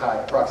 meters high,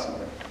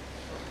 approximately.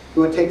 It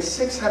would take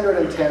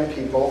 610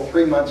 people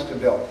 3 months to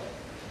build.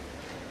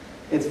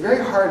 It's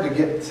very hard to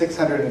get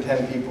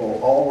 610 people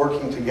all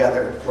working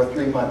together for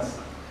 3 months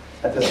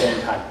at the same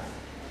time.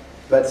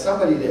 But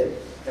somebody did,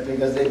 and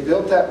because they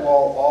built that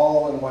wall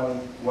all in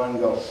one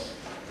go.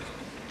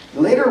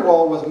 The later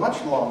wall was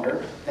much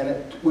longer, and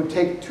it would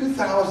take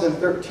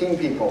 2,013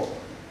 people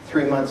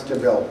 3 months to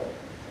build,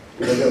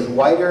 because it was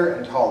wider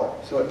and taller.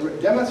 So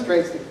it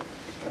demonstrates the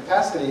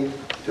capacity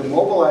to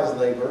mobilize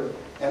labor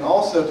and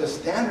also to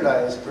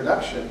standardize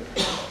production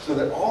so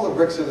that all the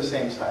bricks are the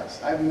same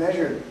size. I've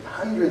measured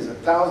hundreds of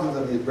thousands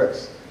of these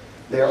bricks.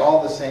 They are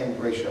all the same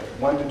ratio,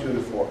 1 to 2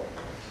 to 4.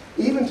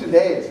 Even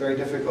today, it's very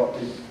difficult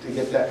to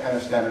get that kind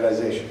of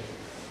standardization.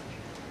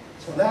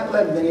 So that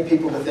led many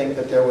people to think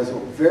that there was a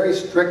very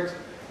strict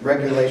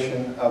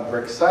regulation of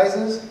brick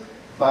sizes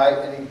by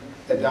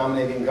a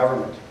dominating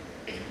government.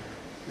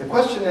 The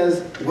question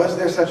is, was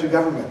there such a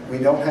government? We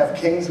don't have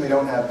kings, we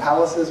don't have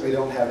palaces, we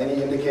don't have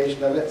any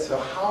indication of it, so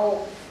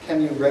how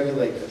can you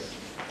regulate this?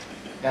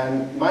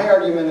 And my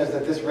argument is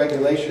that this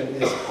regulation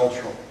is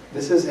cultural.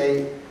 This is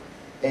a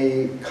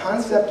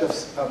concept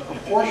of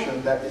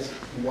proportion that is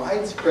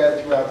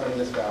widespread throughout the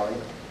Indus Valley.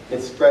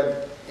 It's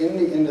spread in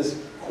the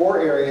Indus core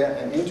area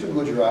and into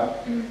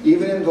Gujarat.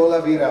 Even in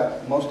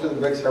Dholavira, most of the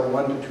bricks are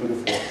 1 to 2 to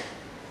 4.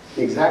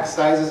 The exact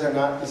sizes are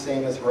not the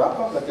same as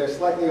Harappa, but they're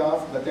slightly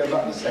off, but they're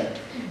about the same.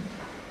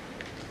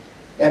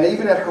 And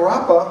even at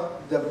Harappa,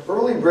 the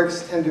early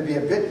bricks tend to be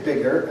a bit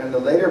bigger and the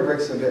later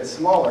bricks a bit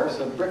smaller,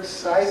 so brick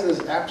sizes,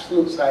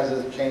 absolute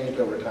sizes changed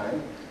over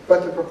time,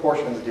 but the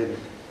proportions didn't.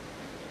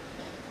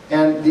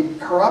 And the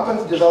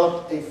Harappans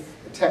developed a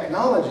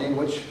technology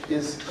which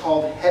is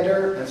called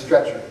header and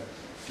stretcher.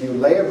 If you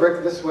lay a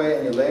brick this way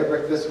and you lay a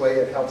brick this way,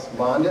 it helps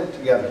bond it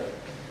together.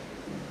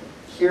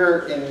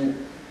 Here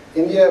in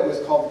India, it was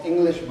called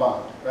English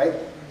bond, right?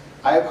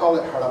 I call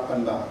it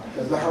Harappan bond,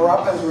 because the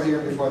Harappans were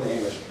here before the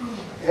English.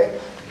 Okay?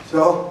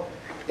 So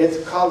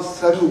it's called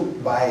Saru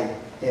Bai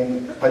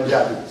in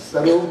Punjabi.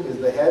 Saru is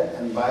the head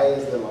and Bai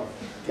is the lump.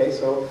 Okay,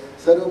 so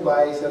Saru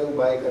Bai,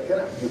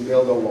 you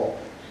build a wall.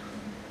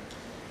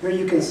 Here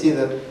you can see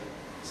the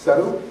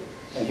Saru,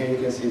 and here you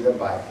can see the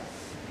Bai.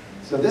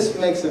 So this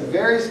makes a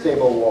very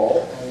stable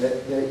wall, and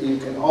that you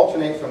can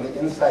alternate from the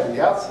inside to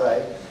the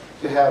outside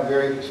to have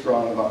very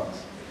strong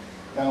bonds.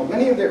 Now,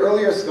 many of the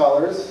earlier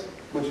scholars,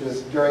 which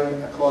was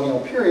during a colonial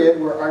period,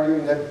 were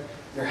arguing that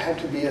there had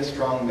to be a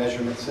strong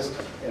measurement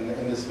system in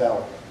this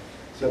valley.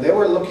 So they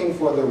were looking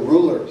for the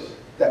rulers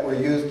that were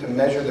used to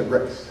measure the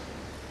bricks.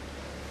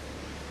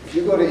 If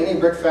you go to any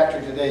brick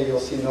factory today, you'll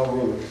see no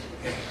rulers.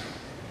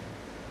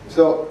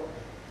 So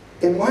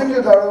in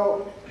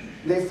Mohenjo-daro,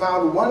 they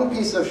found one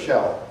piece of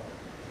shell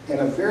in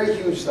a very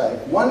huge site,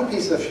 one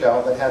piece of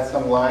shell that had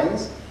some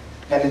lines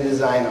and a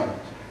design on it.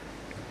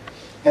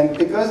 And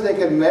because they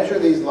could measure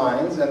these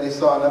lines, and they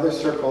saw another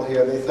circle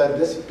here, they said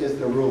this is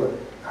the ruler,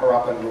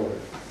 Harappan ruler.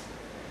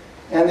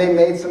 And they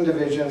made some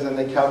divisions and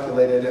they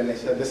calculated and they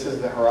said this is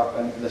the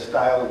Harappan, the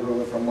style of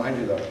ruler from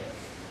Mohenjo-daro.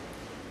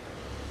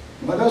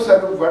 Madho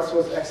Saru Vats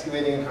was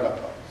excavating in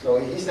Harappa. So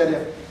he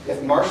said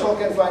if Marshall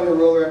can find a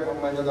ruler at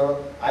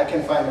Mohenjo-daro, I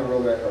can find a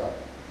ruler at Harappa.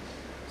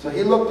 So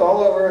he looked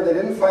all over, they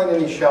didn't find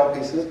any shell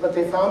pieces, but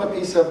they found a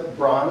piece of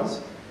bronze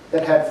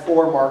that had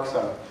 4 marks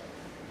on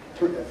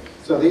it.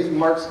 So these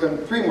marks,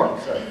 3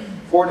 marks,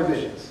 4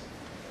 divisions.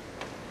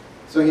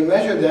 So he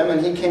measured them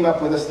and he came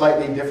up with a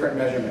slightly different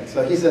measurement.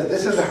 So he says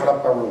this is a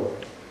Harappa ruler.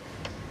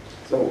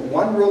 So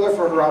 1 ruler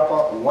for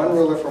Harappa, 1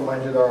 ruler for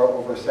Mohenjo-daro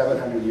over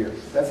 700 years.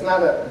 That's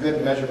not a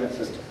good measurement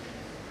system.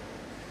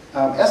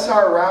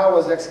 S.R. Rao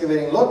was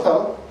excavating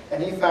Lothal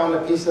and he found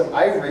a piece of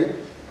ivory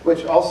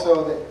which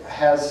also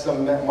has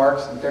some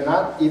marks. They're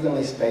not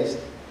evenly spaced.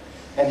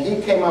 And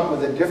he came up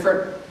with a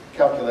different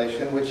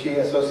calculation which he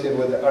associated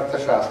with the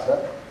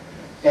Arthashastra.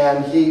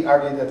 And he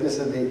argued that this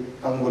is the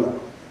Angula.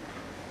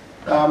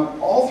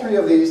 All 3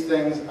 of these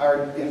things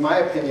are, in my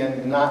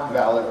opinion, not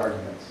valid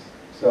arguments.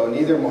 So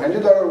neither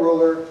Mohenjo-daro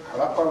ruler,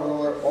 Harappa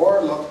ruler,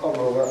 or Lothal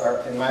ruler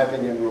are, in my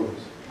opinion,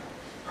 rulers.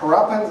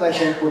 Harappans, I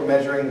think, were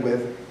measuring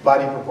with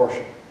body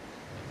proportion.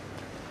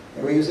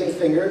 They were using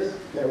fingers,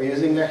 they were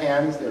using their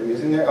hands, they were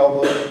using their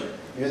elbows,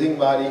 using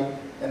body,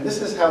 and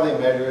this is how they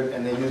measured,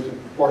 and they used a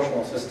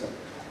proportional system,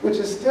 which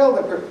is still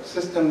the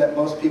system that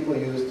most people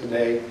use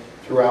today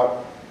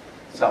throughout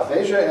South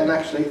Asia and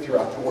actually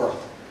throughout the world.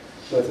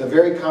 So it's a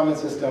very common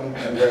system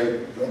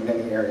in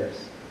many areas.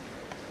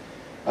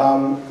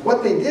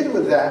 What they did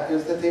with that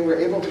is that they were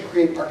able to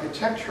create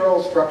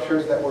architectural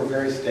structures that were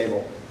very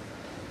stable.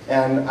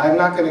 And I'm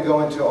not going to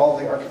go into all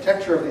the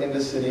architecture of the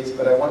Indus cities,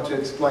 but I want to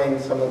explain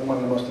one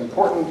of the most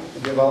important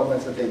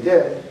developments that they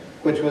did,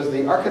 which was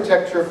the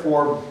architecture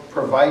for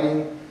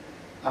providing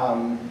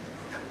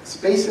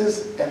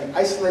spaces and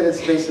isolated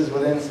spaces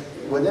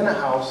within a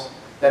house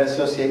that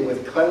associate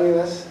with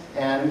cleanliness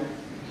and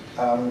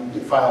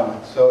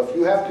defilement. So if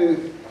you have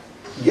to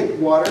get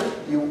water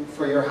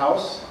for your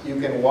house, you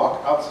can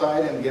walk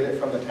outside and get it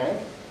from the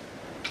tank,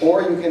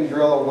 or you can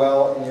drill a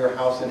well in your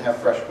house and have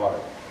fresh water.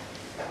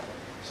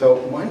 So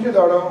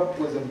Mohenjo-daro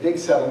was a big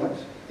settlement.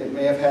 It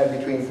may have had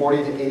between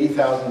 40 to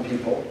 80,000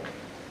 people,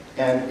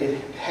 and it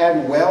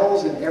had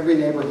wells in every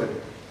neighborhood.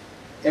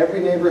 Every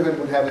neighborhood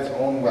would have its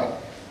own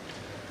well.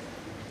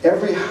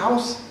 Every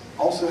house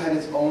also had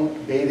its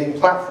own bathing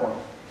platform.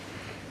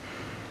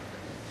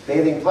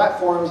 Bathing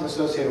platforms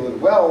associated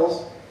with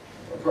wells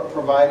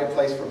provide a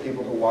place for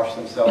people to wash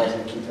themselves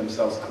and keep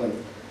themselves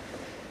clean.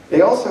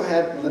 They also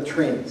had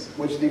latrines,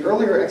 which the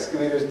earlier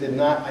excavators did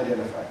not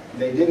identify.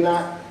 They did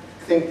not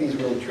think these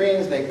were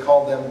latrines. They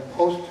called them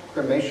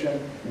post-cremation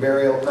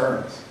burial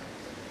urns,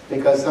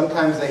 because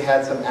sometimes they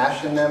had some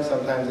ash in them,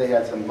 sometimes they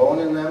had some bone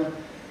in them,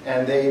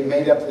 and they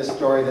made up this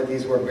story that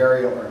these were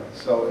burial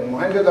urns. So in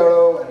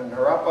Mohenjo-daro and in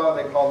Harappa,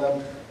 they call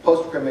them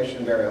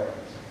post-cremation burial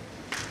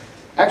urns.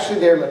 Actually,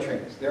 they're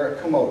latrines. They're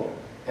a commode,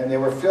 and they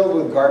were filled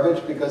with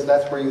garbage because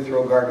that's where you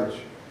throw garbage.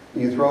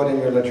 You throw it in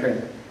your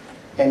latrine,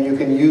 and you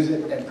can use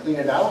it and clean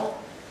it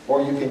out,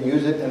 or you can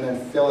use it and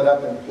then fill it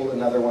up and pull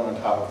another one on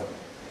top of it.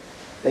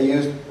 They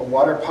used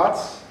water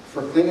pots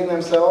for cleaning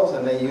themselves,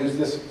 and they used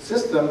this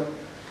system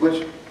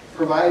which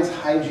provides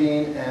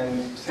hygiene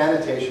and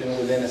sanitation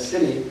within a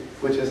city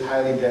which is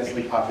highly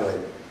densely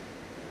populated.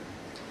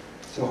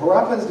 So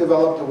Harappans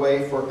developed a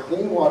way for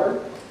clean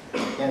water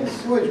and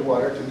sewage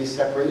water to be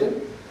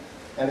separated,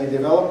 and they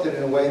developed it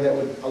in a way that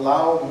would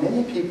allow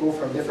many people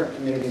from different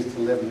communities to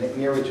live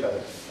near each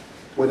other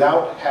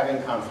without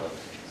having conflict.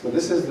 So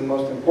this is the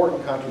most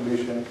important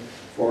contribution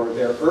for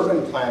their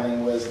urban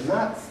planning, was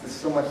not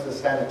so much the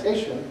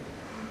sanitation,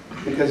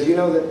 because you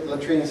know that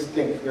latrines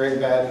stink very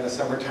bad in the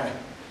summertime.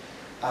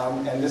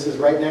 And this is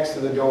right next to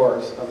the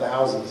doors of the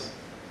houses.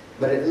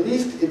 But at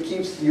least it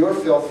keeps your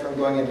filth from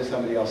going into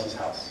somebody else's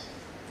house.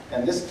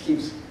 And this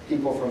keeps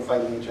people from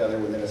fighting each other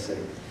within a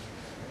city.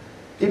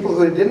 People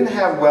who didn't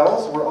have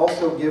wells were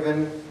also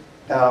given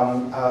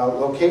a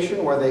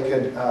location where they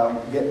could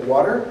get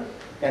water.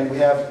 And we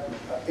have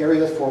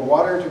areas for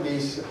water to be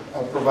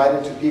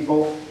provided to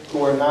people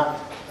who are not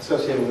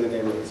associated with the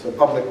neighborhood, so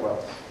public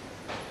wells.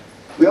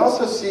 We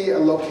also see a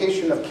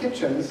location of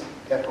kitchens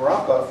at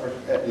Harappa,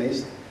 at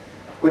least,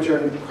 which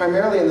are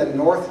primarily in the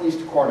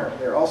northeast corner.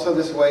 They're also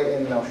this way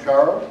in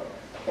Nausharo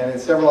and in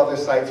several other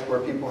sites where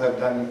people have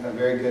done a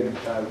very good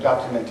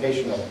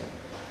documentation of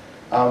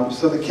them.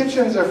 So the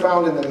kitchens are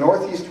found in the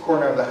northeast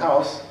corner of the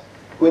house,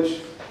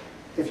 which,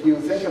 if you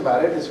think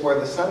about it, is where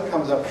the sun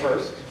comes up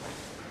first.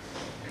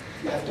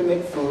 You have to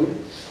make food.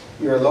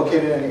 You're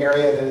located in an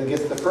area that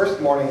gets the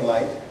first morning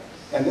light,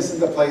 and this is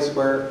the place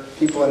where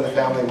people in the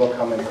family will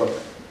come and cook.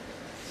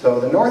 So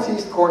the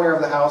northeast corner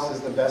of the house is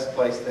the best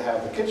place to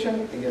have the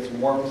kitchen. It gets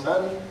warm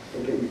sun.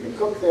 You can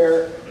cook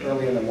there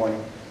early in the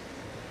morning.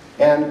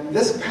 And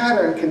this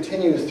pattern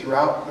continues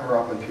throughout the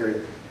Harappan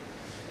period.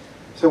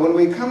 So when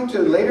we come to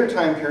later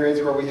time periods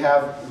where we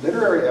have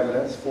literary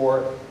evidence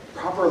for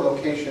proper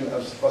location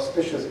of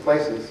auspicious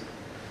places,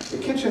 the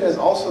kitchen is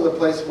also the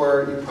place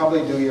where you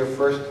probably do your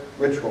first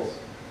rituals,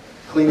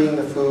 cleaning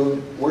the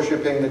food,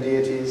 worshiping the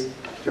deities,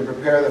 to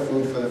prepare the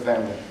food for the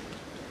family.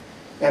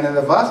 And in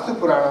the Vastu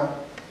Purana,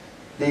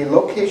 the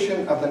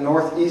location of the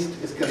northeast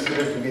is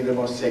considered to be the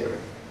most sacred,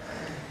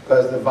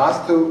 because the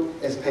Vastu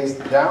is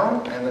faced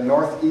down, and the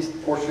northeast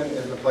portion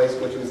is the place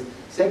which is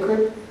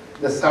sacred.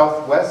 The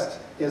southwest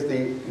is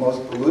the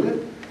most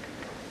polluted.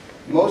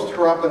 Most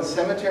Harappan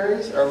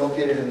cemeteries are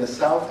located in the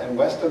south and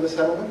west of the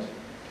settlement.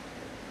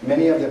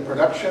 Many of the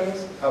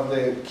productions of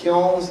the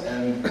kilns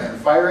and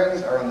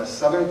firings are on the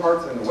southern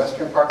parts and the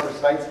western part of the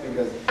sites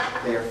because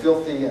they are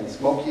filthy and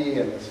smoky,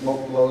 and the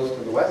smoke blows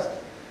to the west.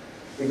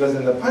 Because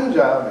in the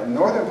Punjab and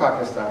northern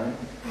Pakistan,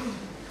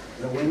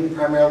 the wind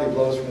primarily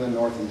blows from the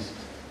northeast.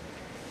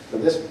 So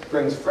this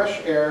brings fresh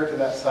air to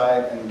that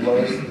side and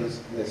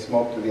blows the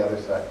smoke to the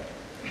other side.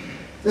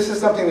 This is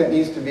something that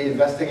needs to be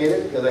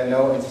investigated, because I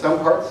know in some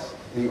parts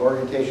the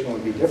orientation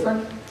would be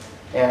different,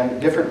 and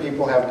different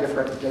people have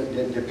different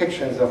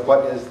depictions of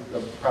what is the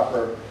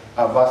proper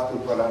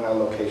Vastu Purana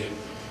location.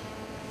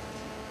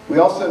 We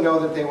also know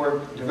that they were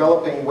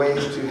developing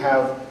ways to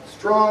have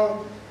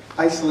strong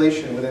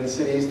isolation within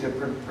cities to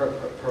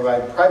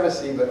provide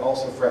privacy, but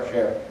also fresh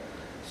air.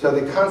 So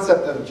the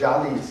concept of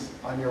jalis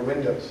on your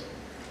windows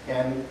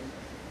and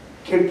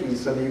khirkis,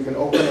 so that you can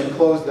open and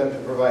close them to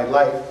provide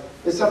light,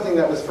 is something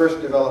that was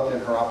first developed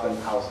in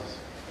Harappan houses.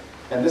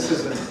 And this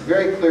is a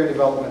very clear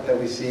development that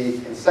we see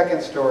in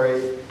second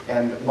story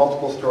and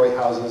multiple story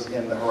houses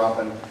in the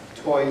Harappan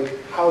toy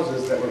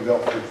houses that were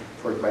built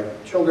by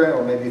children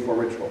or maybe for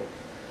ritual,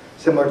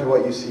 similar to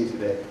what you see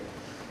today.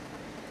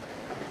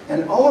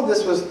 And all of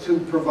this was to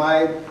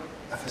provide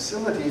a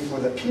facility for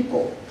the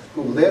people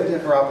who lived in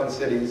Harappan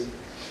cities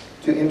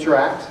to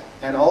interact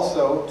and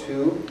also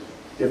to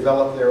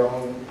develop their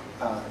own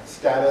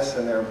status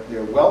and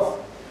their wealth.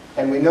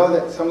 And we know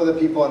that some of the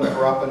people in the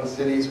Harappan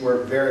cities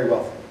were very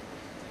wealthy.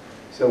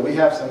 So we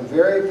have some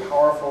very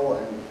powerful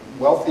and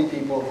wealthy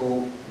people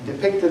who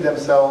depicted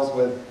themselves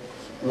with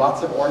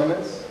lots of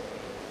ornaments.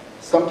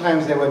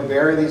 Sometimes they would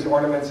bury these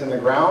ornaments in the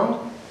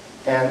ground,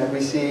 and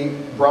we see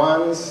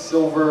bronze,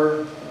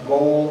 silver,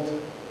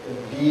 gold,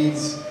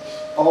 beads,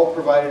 all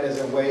provided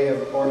as a way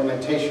of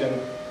ornamentation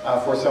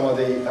for some of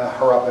the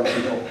Harappan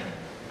people.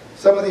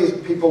 Some of these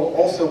people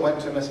also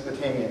went to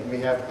Mesopotamia. We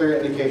have clear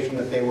indication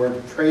that they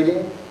were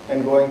trading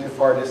and going to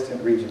far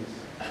distant regions.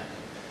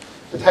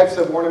 The types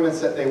of ornaments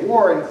that they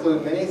wore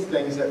include many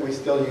things that we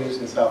still use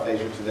in South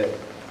Asia today.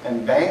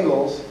 And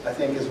bangles, I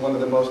think, is one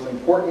of the most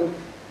important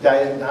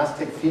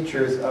diagnostic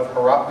features of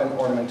Harappan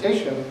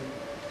ornamentation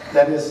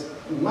that is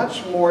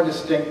much more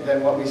distinct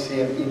than what we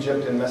see in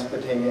Egypt and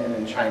Mesopotamia and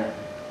in China.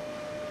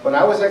 When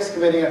I was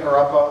excavating at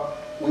Harappa,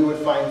 we would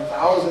find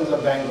thousands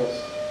of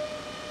bangles.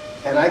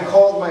 And I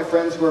called my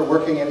friends who were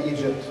working in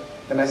Egypt,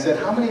 And I said,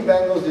 how many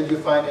bangles did you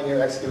find in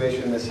your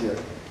excavation this year?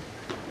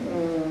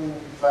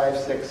 5,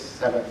 6,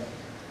 7.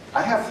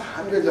 I have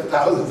hundreds of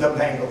thousands of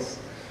bangles.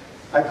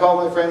 I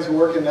called my friends who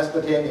work in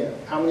Mesopotamia.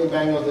 How many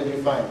bangles did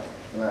you find?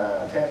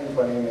 10,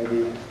 20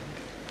 maybe.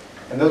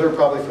 And those are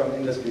probably from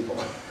Indus people.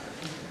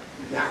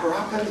 The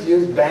Harappans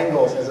used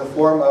bangles as a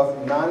form of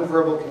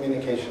nonverbal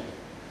communication.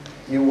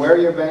 You wear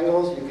your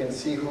bangles, you can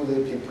see who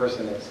the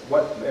person is,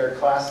 what their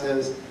class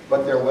is,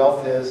 what their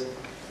wealth is,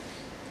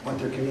 what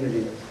their community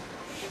is.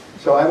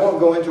 So I won't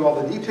go into all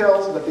the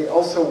details, but they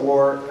also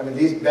wore,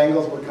 these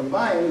bangles were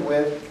combined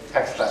with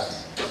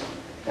textiles.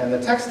 And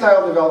the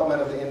textile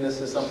development of the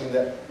Indus is something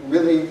that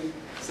really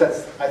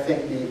sets, I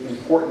think, the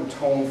important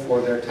tone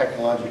for their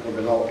technological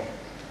development.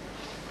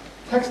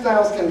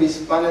 Textiles can be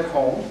spun at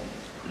home,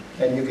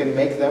 and you can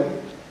make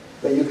them,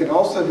 but you can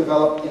also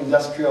develop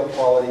industrial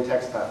quality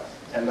textiles.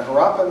 And the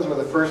Harappans were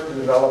the first to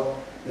develop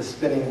the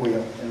spinning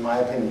wheel, in my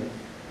opinion.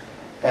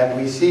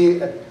 And we see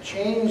a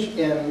change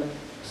in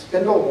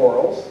spindle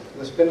whorls.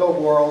 The spindle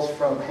whorls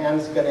from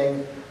hand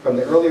spinning from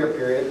the earlier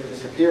period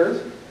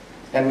disappears,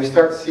 and we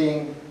start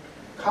seeing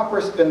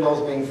copper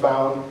spindles being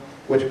found,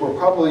 which were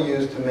probably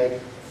used to make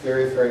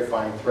very, very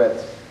fine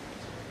threads.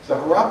 So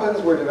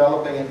Harappans were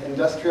developing an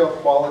industrial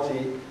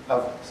quality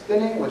of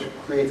spinning, which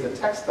creates a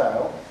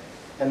textile,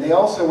 and they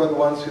also were the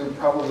ones who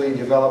probably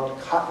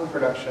developed cotton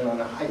production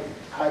on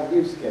a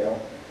huge scale,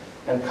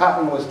 and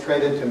cotton was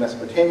traded to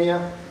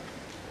Mesopotamia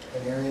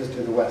and areas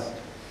to the west.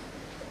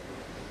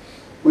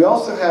 We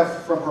also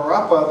have from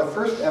Harappa the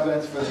first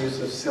evidence for the use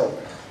of silk.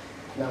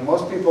 Now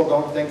most people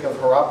don't think of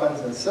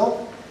Harappans and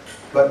silk,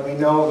 but we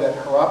know that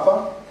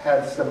Harappa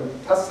had some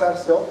tassar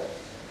silk,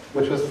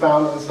 which was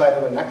found inside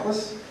of a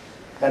necklace,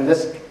 and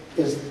this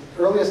is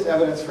earliest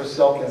evidence for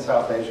silk in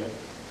South Asia.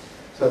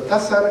 So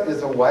tassar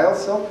is a wild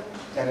silk,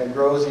 and it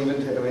grows even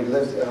to, it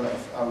lives in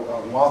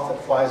a moth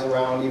that flies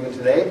around even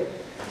today,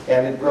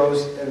 and it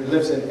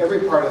lives in every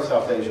part of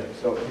South Asia.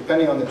 So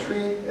depending on the tree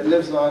it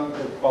lives on,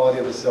 the quality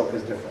of the silk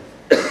is different.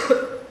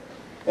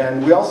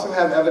 And we also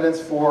have evidence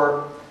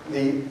for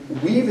the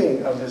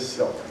weaving of this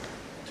silk,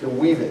 to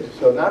weave it.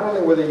 So not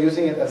only were they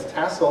using it as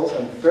tassels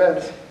and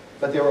threads,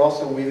 but they were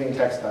also weaving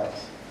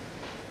textiles.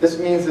 This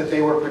means that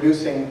they were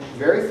producing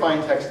very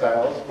fine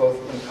textiles, both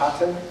in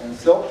cotton and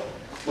silk,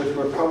 which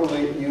were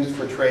probably used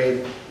for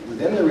trade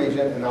within the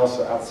region and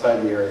also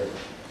outside the area.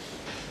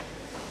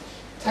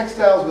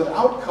 Textiles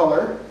without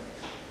color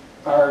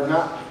are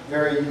not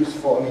very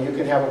useful. You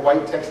can have a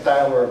white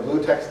textile or a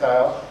blue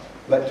textile,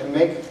 but to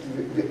make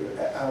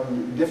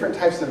different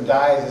types of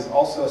dyes is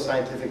also a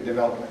scientific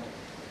development.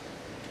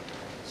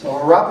 So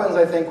Harappans,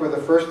 I think, were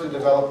the first to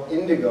develop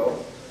indigo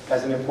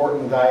as an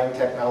important dyeing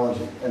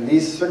technology. And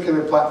these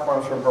circular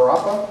platforms from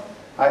Harappa,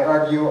 I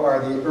argue, are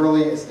the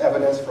earliest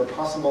evidence for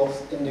possible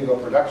indigo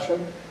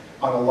production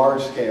on a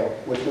large scale,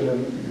 which would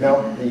have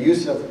meant the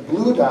use of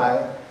blue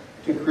dye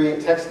to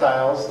create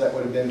textiles that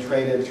would have been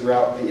traded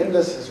throughout the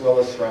Indus as well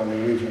as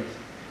surrounding regions.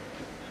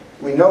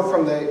 We know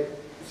from the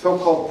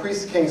so-called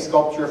priest-king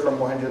sculpture from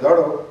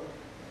Mohenjo-daro,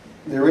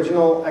 the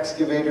original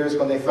excavators,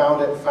 when they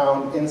found it,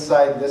 found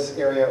inside this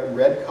area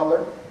red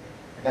color,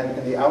 and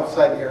in the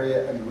outside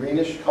area a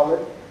greenish color,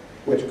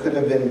 which could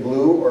have been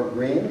blue or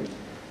green,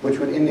 which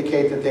would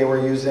indicate that they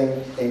were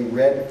using a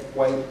red,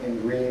 white,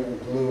 and green or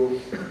blue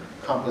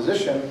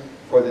composition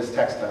for this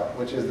textile,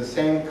 which is the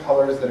same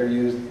colors that are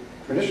used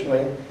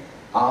traditionally.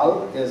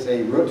 Al is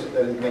a root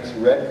that makes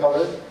red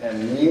color,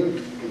 and nil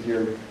is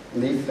your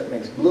leaf that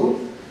makes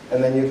blue,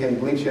 and then you can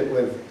bleach it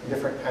with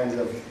different kinds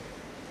of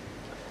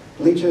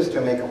bleaches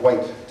to make a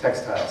white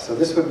textile. So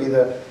this would be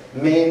the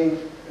main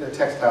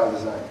textile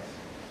design.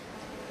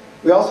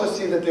 We also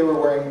see that they were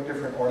wearing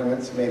different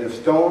ornaments made of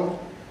stone,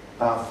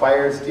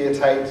 fired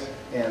steatite,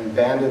 and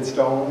banded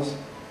stones.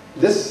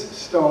 This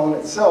stone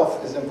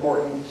itself is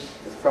important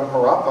from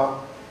Harappa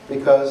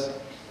because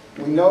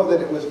we know that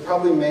it was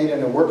probably made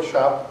in a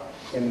workshop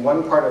in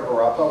one part of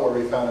Harappa where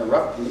we found a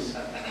rough piece,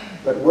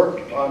 but work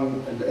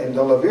in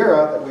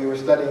Dolavira, that we were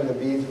studying the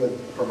beads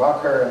with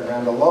Prabhakar and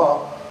Randall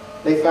Law,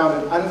 they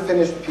found an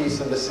unfinished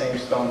piece of the same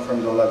stone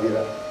from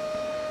Dolavira.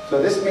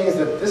 So this means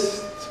that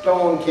this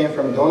stone came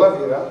from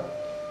Dolavira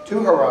to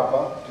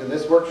Harappa, to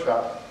this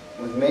workshop,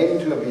 was made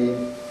into a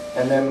bead,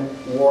 and then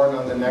worn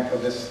on the neck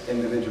of this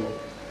individual.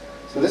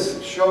 So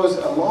this shows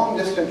a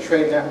long-distance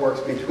trade networks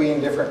between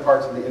different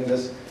parts of the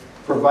Indus,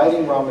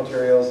 providing raw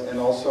materials and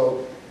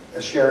also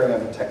a sharing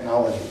of the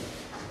technology.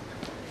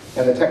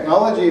 And the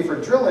technology for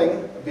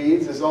drilling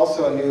beads is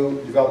also a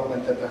new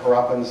development that the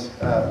Harappans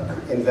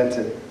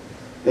invented.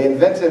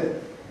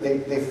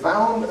 They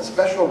found a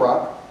special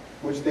rock,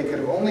 which they could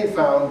have only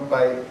found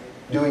by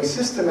doing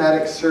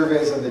systematic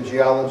surveys of the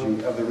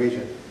geology of the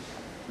region.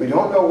 We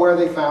don't know where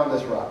they found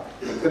this rock.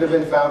 It could have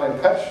been found in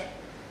Kutch,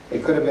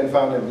 it could have been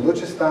found in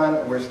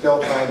Baluchistan, and we're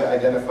still trying to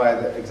identify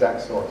the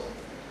exact source.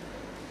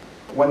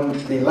 When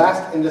the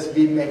last Indus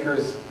bead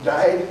makers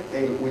died,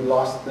 we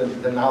lost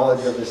the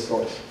knowledge of this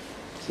source.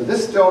 So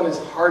this stone is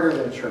harder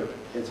than chert.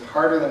 It's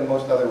harder than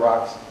most other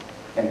rocks,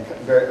 and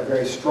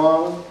very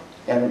strong,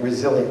 and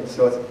resilient.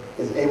 So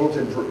it's able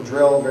to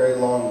drill very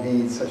long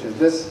beads such as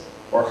this,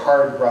 or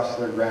hard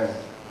brustler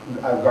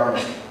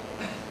garnet.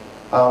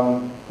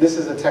 This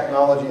is a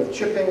technology of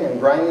chipping and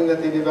grinding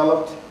that they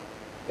developed.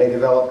 They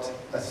developed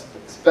a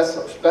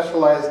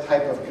specialized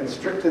type of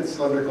constricted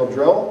cylindrical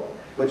drill,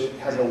 which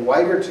has a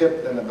wider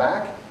tip than the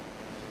back.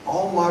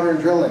 All modern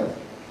drilling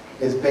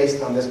is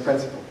based on this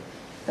principle.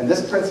 And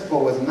this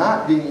principle was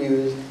not being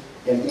used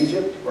in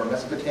Egypt or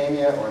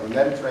Mesopotamia or the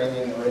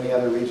Mediterranean or any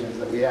other regions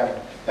that we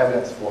have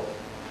evidence for.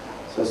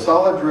 So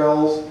solid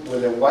drills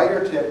with a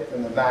wider tip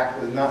than the back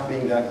was not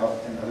being done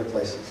in other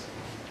places.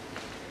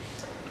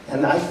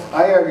 And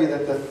I argue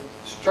that the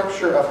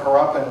structure of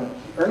Harappan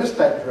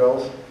Ernestite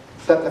drills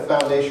set the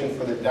foundation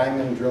for the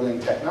diamond drilling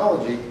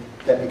technology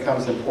that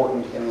becomes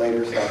important in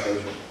later South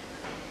Asia.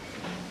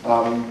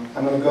 I'm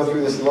going to go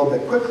through this a little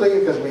bit quickly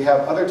because we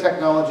have other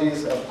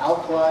technologies of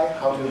alkali,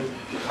 how to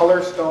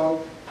color stone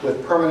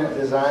with permanent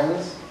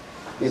designs.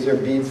 These are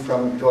beads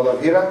from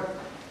Dolavira.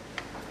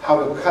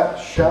 How to cut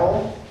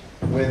shell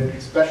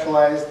with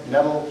specialized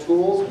metal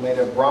tools made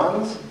of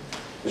bronze.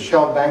 The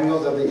shell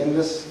bangles of the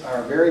Indus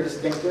are very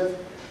distinctive.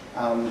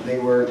 They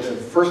were the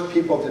first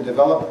people to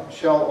develop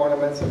shell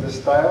ornaments of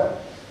this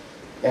style.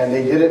 And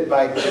they did it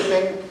by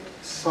chipping,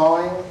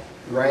 sawing,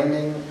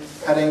 grinding,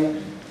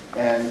 cutting,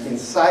 and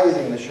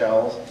incising the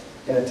shells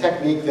in a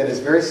technique that is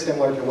very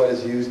similar to what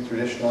is used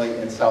traditionally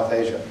in South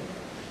Asia.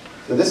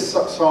 So this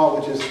saw,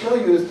 which is still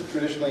used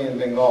traditionally in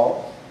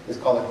Bengal, is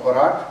called a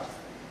korat,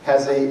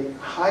 has a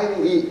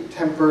highly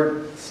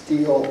tempered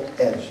steel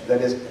edge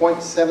that is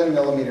 0.7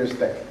 millimeters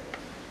thick.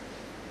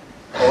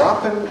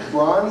 Harappan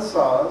bronze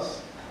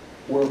saws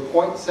were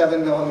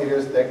 0.7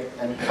 millimeters thick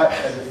and cut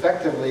as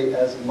effectively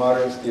as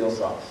modern steel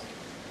saws.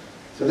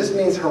 So this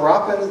means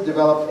Harappans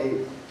developed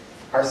a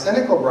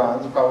arsenical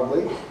bronze,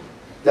 probably,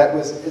 that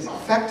was as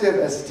effective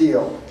as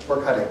steel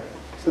for cutting.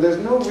 So there's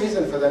no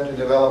reason for them to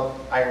develop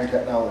iron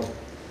technology,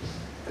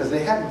 because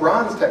they had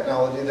bronze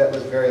technology that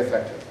was very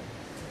effective.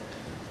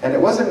 And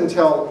it wasn't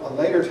until a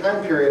later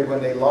time period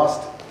when they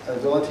lost the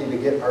ability to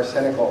get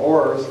arsenical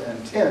ores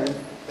and tin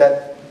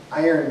that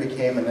iron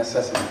became a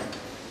necessity.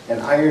 And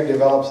iron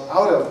develops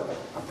out of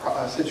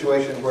a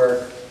situation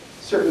where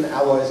certain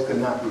alloys could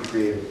not be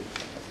created.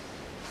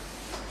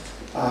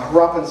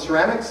 Harappan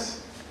ceramics,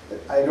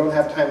 I don't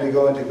have time to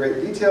go into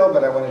great detail,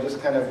 but I want to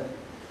just kind of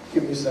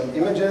give you some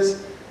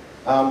images.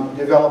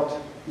 Developed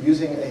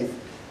using a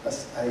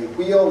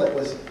wheel that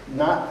was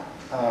not,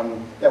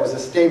 that was a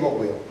stable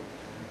wheel.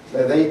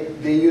 So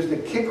they used a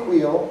kick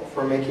wheel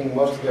for making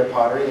most of their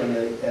pottery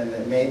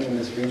and made in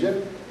this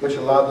region, which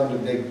allowed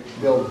them to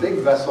build big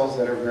vessels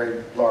that are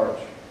very large.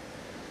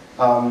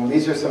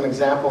 These are some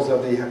examples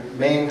of the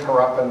main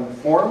Harappan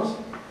forms,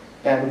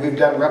 and we've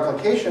done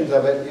replications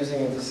of it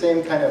using the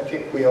same kind of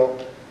kick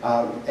wheel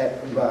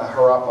at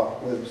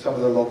Harappa with some of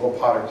the local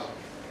potters.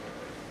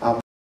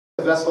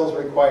 The vessels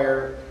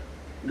require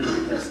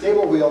a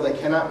stable wheel that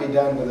cannot be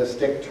done with a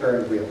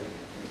stick-turned wheel.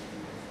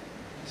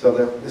 So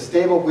the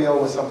stable wheel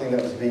was something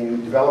that was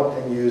being developed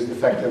and used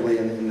effectively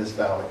in this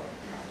valley.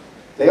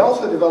 They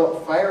also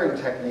developed firing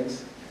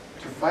techniques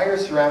to fire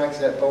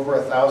ceramics at over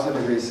 1,000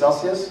 degrees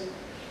Celsius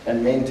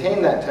and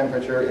maintain that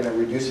temperature in a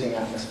reducing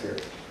atmosphere,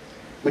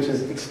 which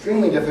is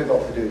extremely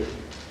difficult to do.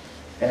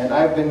 And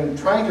I've been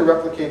trying to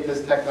replicate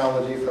this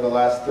technology for the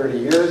last 30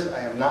 years. I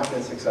have not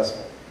been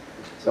successful.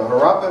 So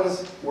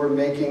Harappans were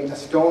making a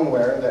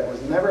stoneware that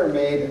was never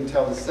made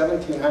until the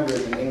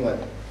 1700s in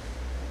England.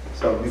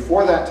 So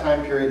before that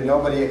time period,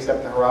 nobody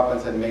except the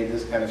Harappans had made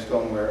this kind of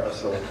stoneware of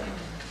silicon.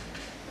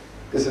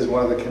 This is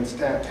one of the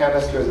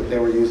canisters that they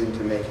were using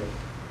to make it.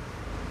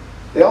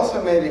 They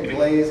also made a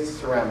glazed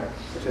ceramic,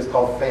 which is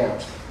called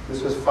faience.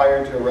 This was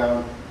fired to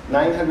around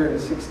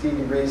 960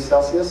 degrees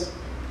Celsius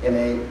in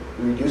a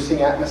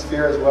reducing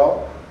atmosphere as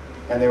well.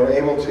 And they were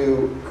able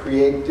to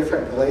create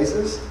different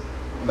glazes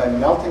by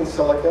melting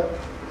silica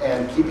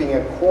and keeping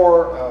a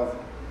core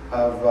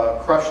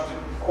of crushed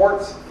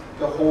quartz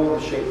to hold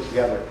the shape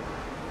together.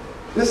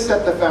 This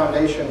set the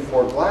foundation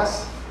for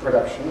glass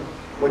production,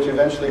 which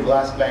eventually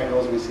glass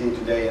bangles we see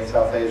today in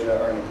South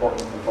Asia are an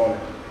important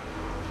component.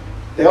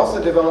 They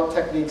also developed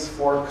techniques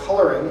for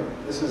coloring.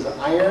 This is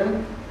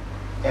iron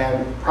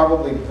and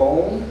probably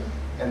bone,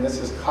 and this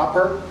is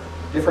copper,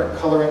 different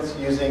colorants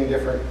using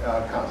different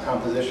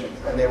compositions.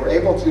 And they were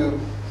able to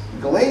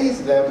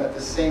glaze them at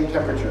the same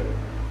temperature.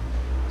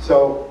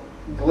 So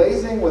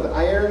glazing with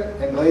iron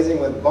and glazing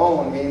with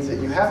bone means that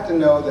you have to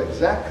know the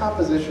exact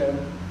composition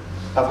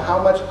of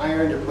how much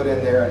iron to put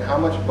in there and how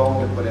much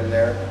bone to put in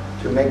there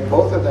to make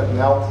both of them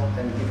melt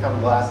and become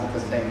glass at the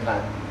same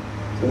time.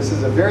 So this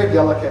is a very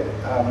delicate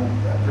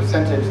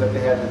percentage that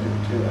they had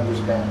to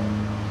understand.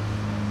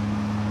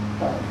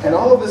 And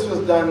all of this was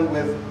done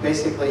with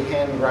basically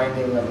hand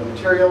grinding of the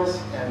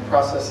materials and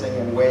processing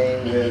and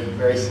weighing with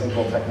very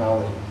simple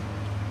technology.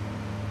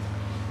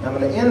 I'm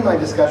going to end my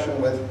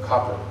discussion with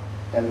copper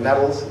and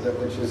metals,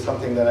 which is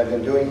something that I've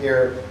been doing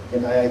here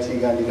in IIT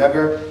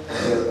Gandhinagar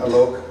with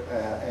Alok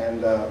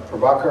and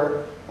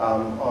Prabhakar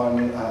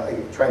on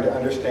trying to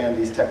understand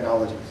these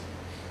technologies.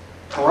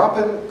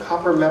 Harappan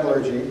copper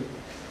metallurgy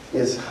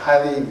is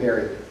highly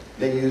varied.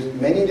 They used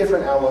many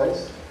different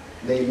alloys.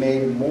 They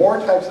made more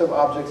types of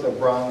objects of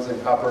bronze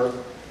and copper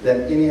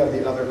than any of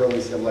the other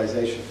early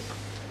civilizations.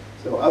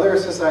 So other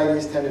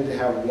societies tended to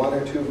have one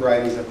or two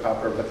varieties of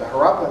copper, but the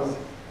Harappans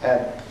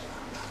had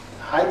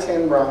high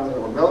tin bronze,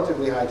 or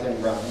relatively high tin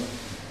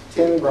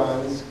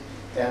bronze,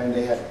 and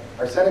they had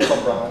arsenical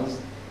bronze,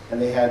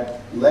 and they had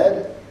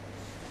lead,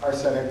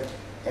 arsenic,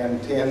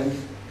 and tin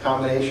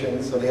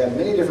combinations, so they had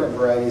many different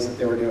varieties that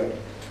they were doing.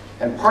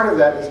 And part of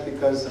that is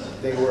because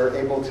they were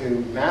able to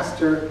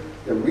master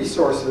the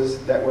resources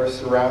that were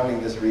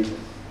surrounding this region.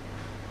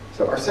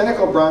 So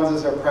arsenical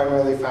bronzes are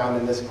primarily found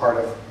in this part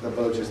of the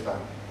Balochistan.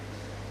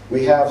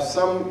 We have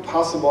some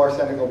possible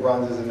arsenical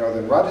bronzes in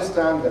northern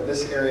Rajasthan, but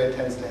this area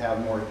tends to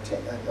have more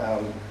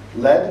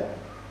lead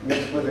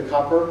mixed with the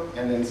copper,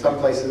 and in some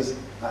places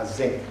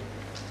zinc.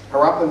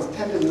 Harappans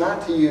tended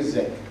not to use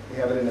zinc. We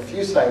have it in a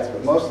few sites,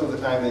 but most of the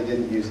time they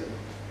didn't use it.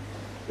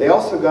 They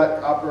also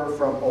got copper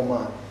from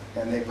Oman,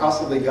 and they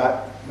possibly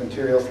got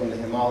materials from the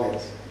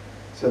Himalayas.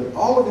 So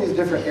all of these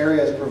different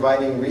areas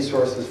providing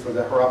resources for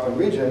the Harappan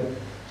region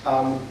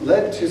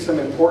led to some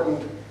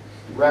important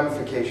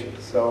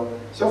ramifications. So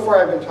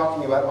far I've been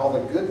talking about all the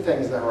good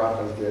things the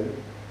Harappans did,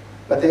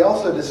 but they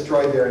also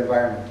destroyed their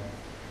environment.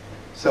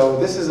 So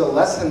this is a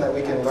lesson that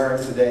we can learn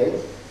today.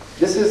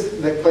 This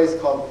is the place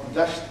called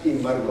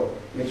Dasht-i-Margo,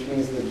 which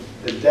means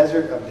the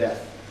desert of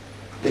death,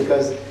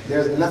 because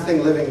there's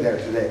nothing living there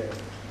today.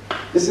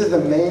 This is the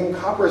main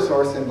copper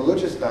source in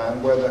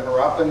Balochistan, where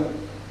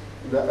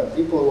the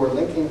people who were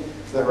linking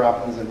to the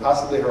Harappans, and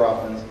possibly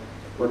Harappans,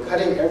 were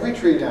cutting every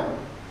tree down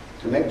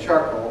to make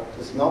charcoal,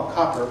 to smelt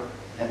copper,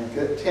 and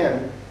get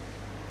tin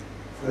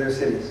for their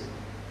cities.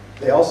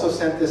 They also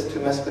sent this to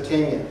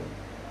Mesopotamia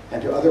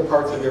and to other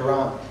parts of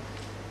Iran.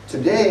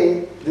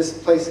 Today,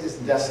 this place is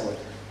desolate.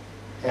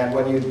 And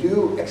when you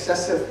do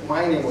excessive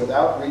mining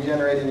without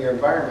regenerating your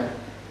environment,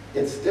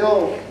 it's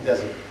still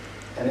desert.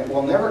 And it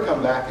will never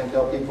come back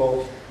until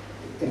people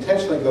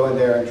intentionally go in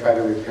there and try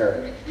to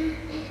repair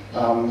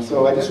it.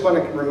 So I just want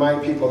to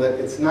remind people that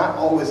it's not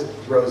always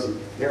rosy.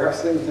 There are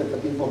things that the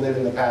people did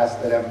in the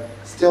past that have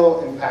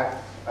still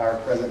impact our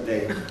present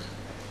day.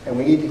 And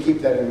we need to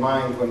keep that in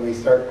mind when we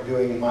start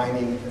doing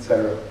mining,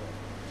 etc.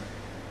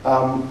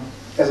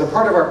 As a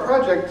part of our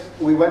project,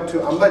 we went to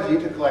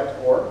Ambaji to collect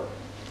ore.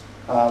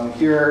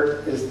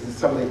 Here is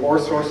some of the ore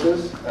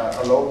sources,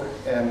 Alok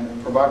and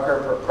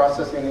Prabhakar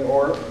processing the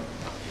ore.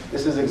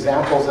 This is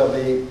examples of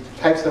the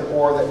types of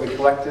ore that we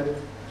collected,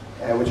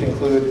 which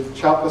include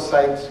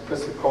chalcocite,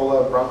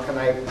 chrysocolla,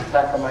 bronchonite,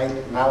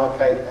 tachyte,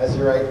 malachite,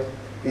 azurite.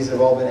 These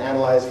have all been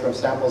analyzed from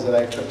samples that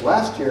I took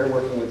last year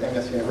working with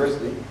MS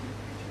University.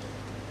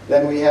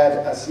 Then we had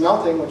a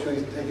smelting, which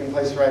was taking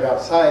place right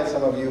outside.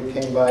 Some of you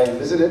came by and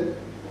visited.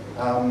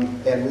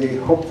 And we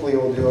hopefully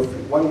will do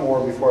one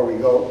more before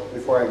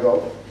I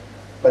go.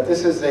 But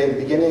this is a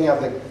beginning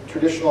of the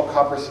traditional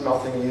copper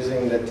smelting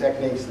using the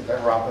techniques that the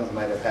Harappans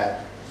might have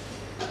had.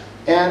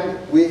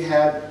 And we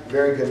had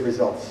very good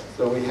results.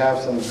 So we have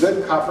some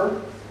good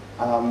copper,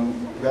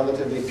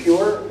 relatively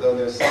pure, though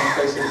there's some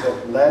traces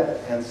of lead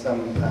and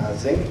some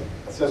zinc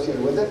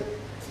associated with it.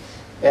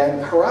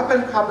 And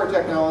Harappan copper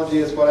technology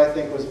is what I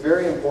think was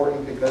very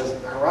important, because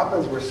the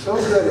Harappans were so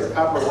good at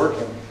copper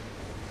working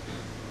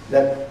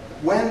that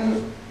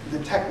when the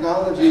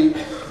technology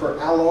for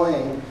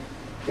alloying,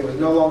 it was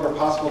no longer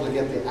possible to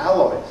get the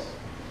alloys.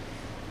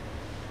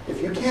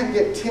 If you can't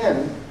get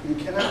tin, you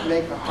cannot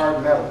make a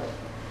hard metal.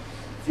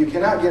 If you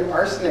cannot get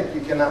arsenic, you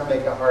cannot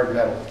make a hard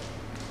metal.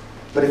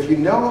 But if you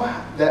know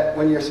that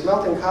when you're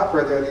smelting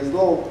copper, there are these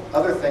little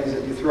other things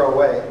that you throw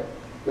away,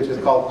 which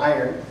is called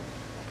iron,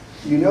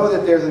 you know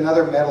that there's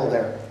another metal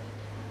there.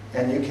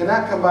 And you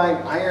cannot combine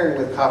iron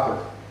with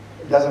copper.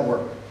 It doesn't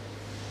work.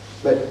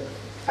 But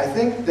I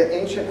think the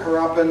ancient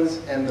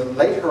Harappans and the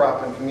late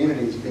Harappan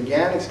communities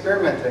began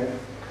experimenting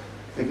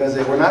because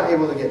they were not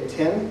able to get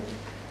tin,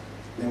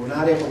 they were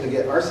not able to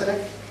get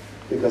arsenic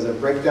because of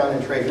breakdown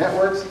in trade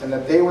networks, and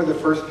that they were the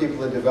first people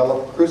to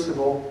develop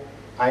crucible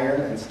iron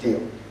and steel.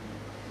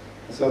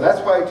 And so that's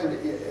why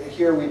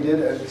here we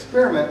did an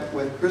experiment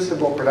with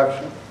crucible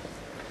production,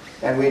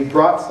 and we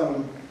brought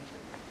some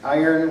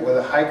iron with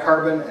a high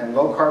carbon and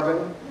low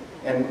carbon,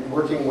 and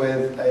working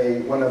with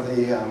one of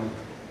the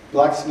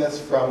blacksmiths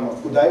from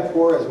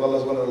Udaipur, as well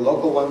as one of the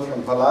local ones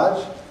from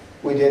Palaj,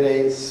 we did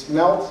a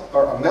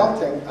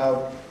melting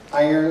of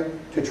iron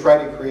to try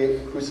to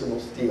create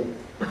crucible steel.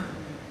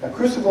 Now,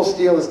 crucible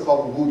steel is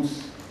called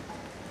woods,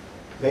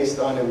 based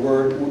on a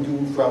word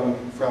Udu from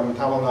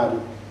Tamil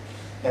Nadu.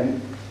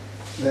 And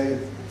the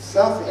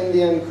South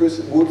Indian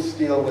wood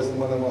steel was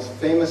one of the most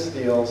famous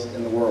steels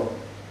in the world.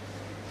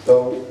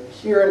 So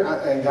here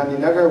in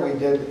Gandhinagar, we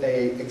did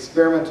an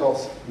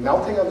experimental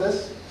melting of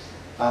this.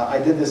 I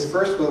did this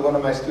first with one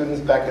of my students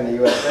back in the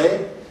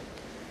USA.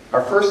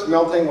 Our first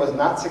melting was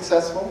not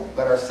successful,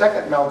 but our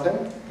second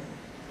melting,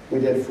 we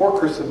did 4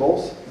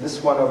 crucibles.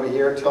 This one over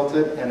here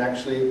tilted and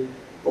actually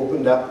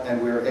opened up,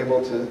 and we were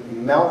able to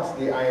melt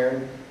the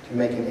iron to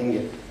make an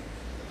ingot.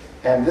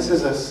 And this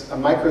is a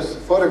micro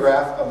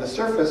photograph of the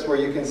surface where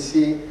you can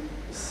see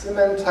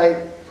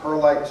cementite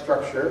pearlite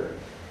structure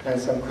and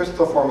some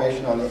crystal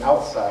formation on the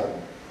outside.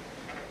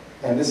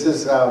 And this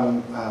is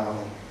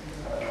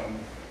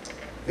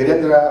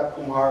Virendra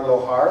Kumar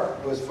Lohar,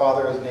 whose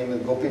father's name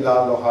is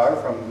Gopilal Lohar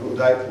from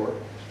Udaipur.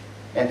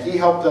 And he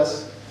helped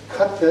us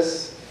cut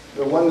this.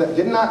 The one that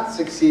did not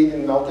succeed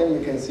in melting,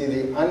 you can see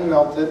the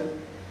unmelted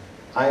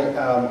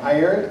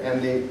iron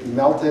and the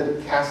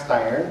melted cast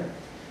iron,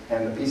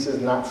 and the pieces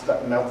not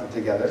melted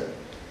together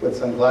with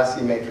some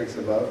glassy matrix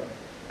above.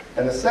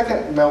 And the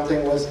second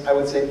melting was, I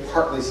would say,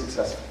 partly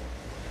successful,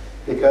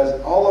 because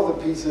all of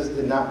the pieces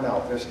did not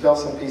melt. There's still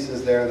some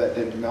pieces there that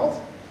didn't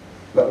melt.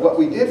 But what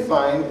we did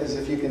find is,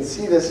 if you can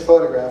see this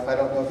photograph, I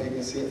don't know if you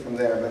can see it from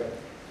there, but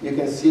you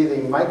can see the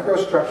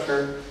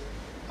microstructure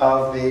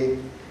of the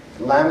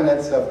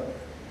laminates of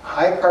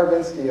high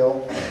carbon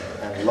steel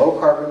and low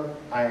carbon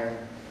iron,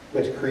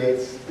 which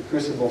creates the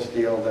crucible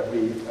steel that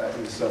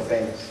is so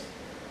famous.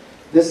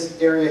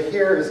 This area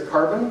here is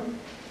carbon,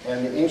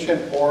 and the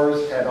ancient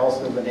ores had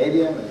also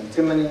vanadium and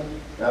antimony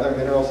and other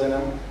minerals in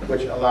them,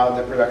 which allowed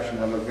the production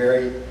of a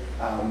very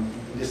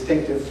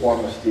distinctive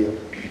form of steel.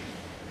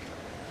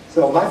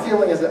 So my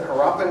feeling is that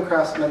Harappan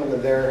craftsmen,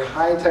 with their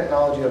high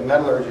technology of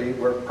metallurgy,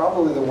 were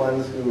probably the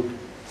ones who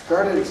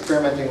started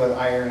experimenting with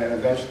iron and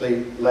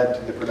eventually led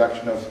to the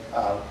production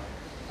of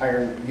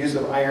use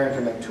of iron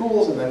to make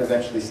tools, and then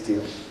eventually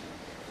steel.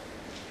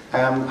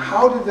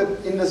 How did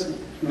the Indus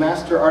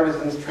master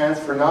artisans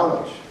transfer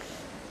knowledge?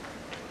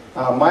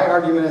 My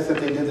argument is that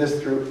they did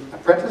this through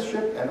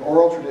apprenticeship and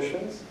oral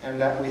traditions,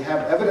 and that we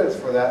have evidence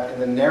for that in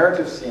the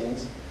narrative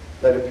scenes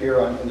that appear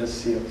on Indus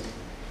seals.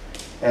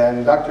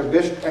 And Dr.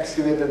 Bisht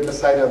excavated the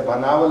site of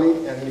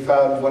Banawali, and he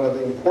found one of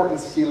the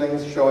important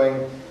ceilings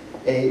showing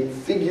a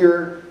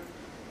figure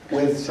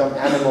with some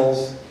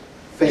animals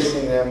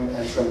facing them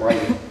and some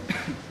writing.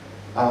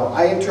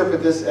 I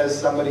interpret this as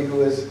somebody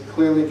who is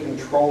clearly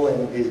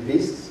controlling these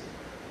beasts,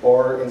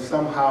 or in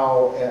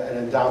somehow in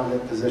a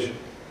dominant position.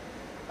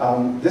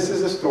 This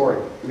is a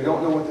story. We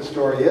don't know what the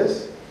story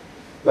is,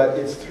 but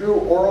it's through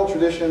oral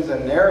traditions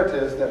and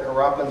narratives that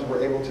Harappans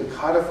were able to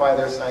codify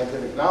their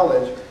scientific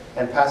knowledge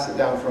and pass it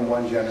down from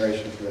one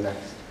generation to the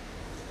next.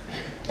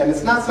 And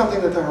it's not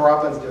something that the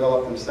Harappans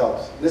developed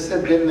themselves. This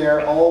had been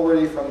there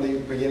already from the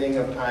beginning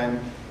of time,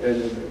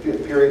 in the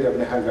period of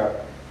Mehergarh.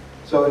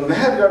 So in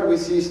Mehergarh we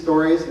see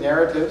stories,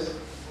 narratives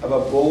of a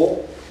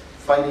bull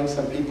fighting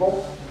some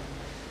people.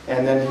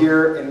 And then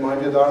here in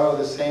Mohenjo-daro,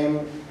 the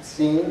same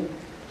scene.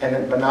 And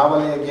in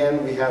Banawali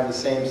again, we have the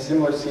same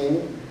similar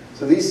scene.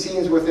 So these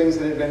scenes were things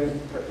that had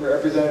been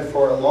represented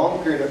for a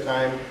long period of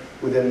time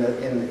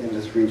in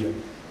this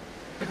region.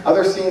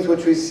 Other scenes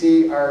which we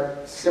see are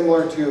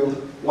similar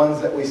to ones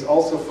that we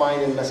also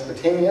find in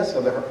Mesopotamia.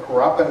 So the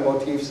Harappan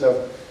motifs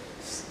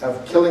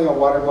of killing a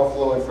water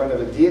buffalo in front of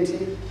a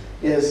deity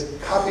is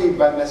copied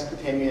by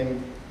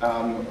Mesopotamian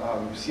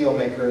seal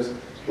makers,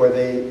 where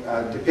they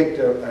depict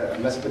a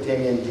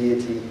Mesopotamian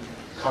deity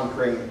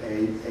conquering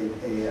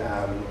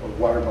a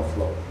water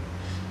buffalo.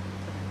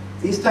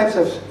 These types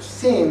of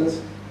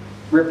scenes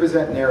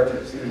represent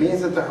narratives. It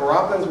means that the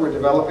Harappans were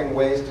developing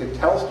ways to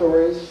tell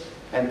stories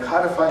and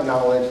codify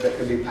knowledge that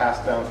could be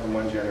passed down from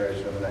one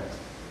generation to the next.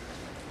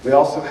 We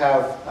also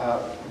have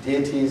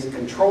deities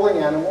controlling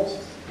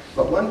animals,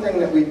 but one thing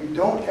that we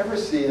don't ever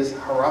see is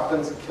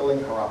Harappans killing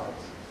Harappans.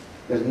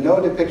 There's no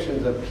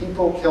depictions of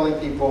people killing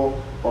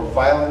people or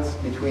violence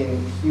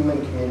between human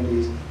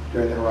communities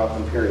during the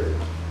Harappan period.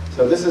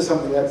 So this is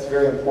something that's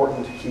very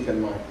important to keep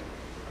in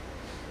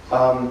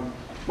mind.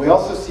 We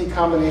also see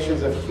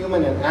combinations of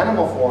human and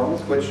animal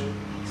forms, which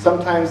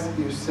sometimes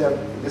you said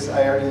this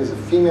I argue is a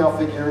female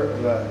figure,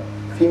 of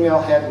a female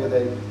head with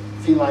a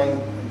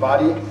feline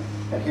body,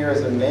 and here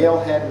is a male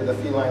head with a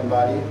feline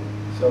body.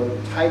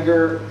 So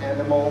tiger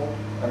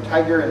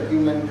and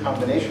human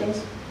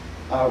combinations,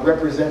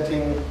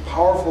 representing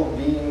powerful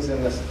beings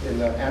in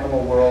the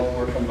animal world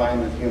who are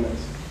combined with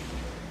humans.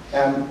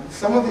 And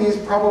some of these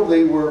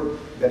probably were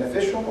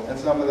beneficial, and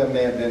some of them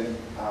may have been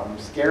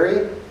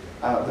scary.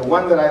 The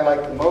one that I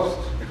like the most,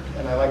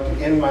 and I like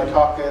to end my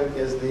talk with,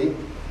 is the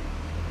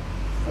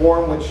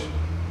form which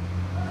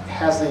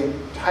has a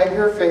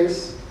tiger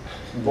face,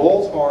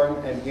 bull's horn,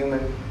 and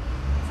human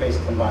face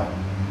combined.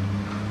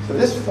 So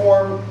this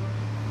form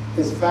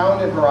is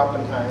found in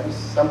Harappan times,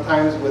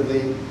 sometimes with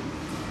the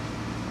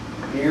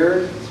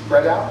beard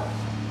spread out,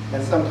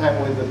 and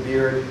sometimes with the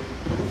beard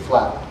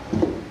flat,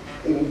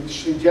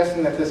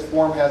 suggesting that this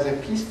form has a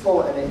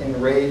peaceful and an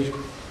enraged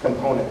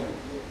component.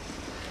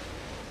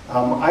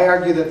 I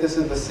argue that this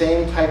is the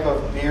same type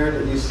of beard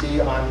that you see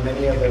on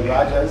many of the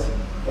Rajas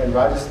in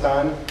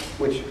Rajasthan,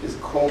 which is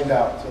combed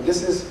out. So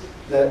this is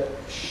the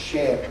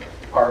sher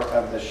part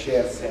of the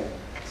Sher Singh.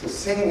 So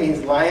Singh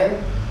means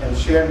lion, and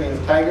Sher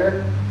means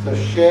tiger. So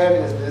Sher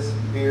is this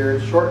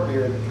beard, short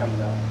beard that comes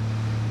out.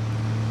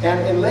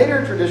 And in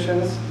later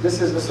traditions,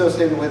 this is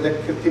associated with the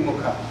Kirti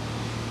Mukha.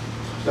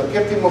 So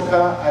Kirti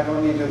Mukha, I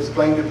don't need to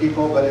explain to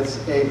people, but it's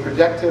a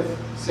protective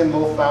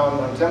symbol found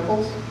on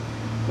temples.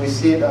 We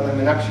see it on the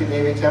Meenakshi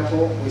Devi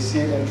temple. We see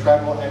it in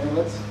tribal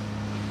amulets.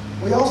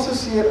 We also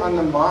see it on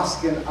the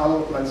mosque in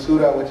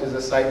Al-Mansura, which is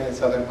a site in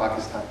southern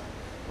Pakistan.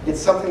 It's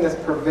something that's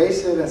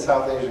pervasive in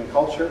South Asian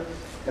culture,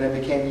 and it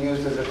became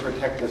used as a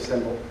protective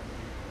symbol.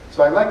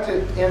 So I'd like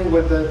to end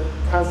with the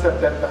concept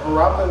that the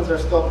Harappans are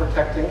still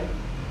protecting.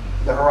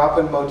 The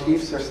Harappan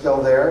motifs are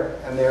still there,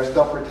 and they are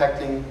still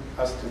protecting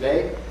us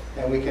today,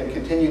 and we can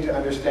continue to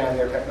understand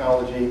their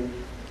technology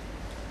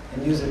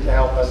and use it to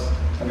help us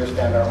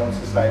understand our own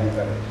society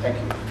better. Thank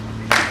you.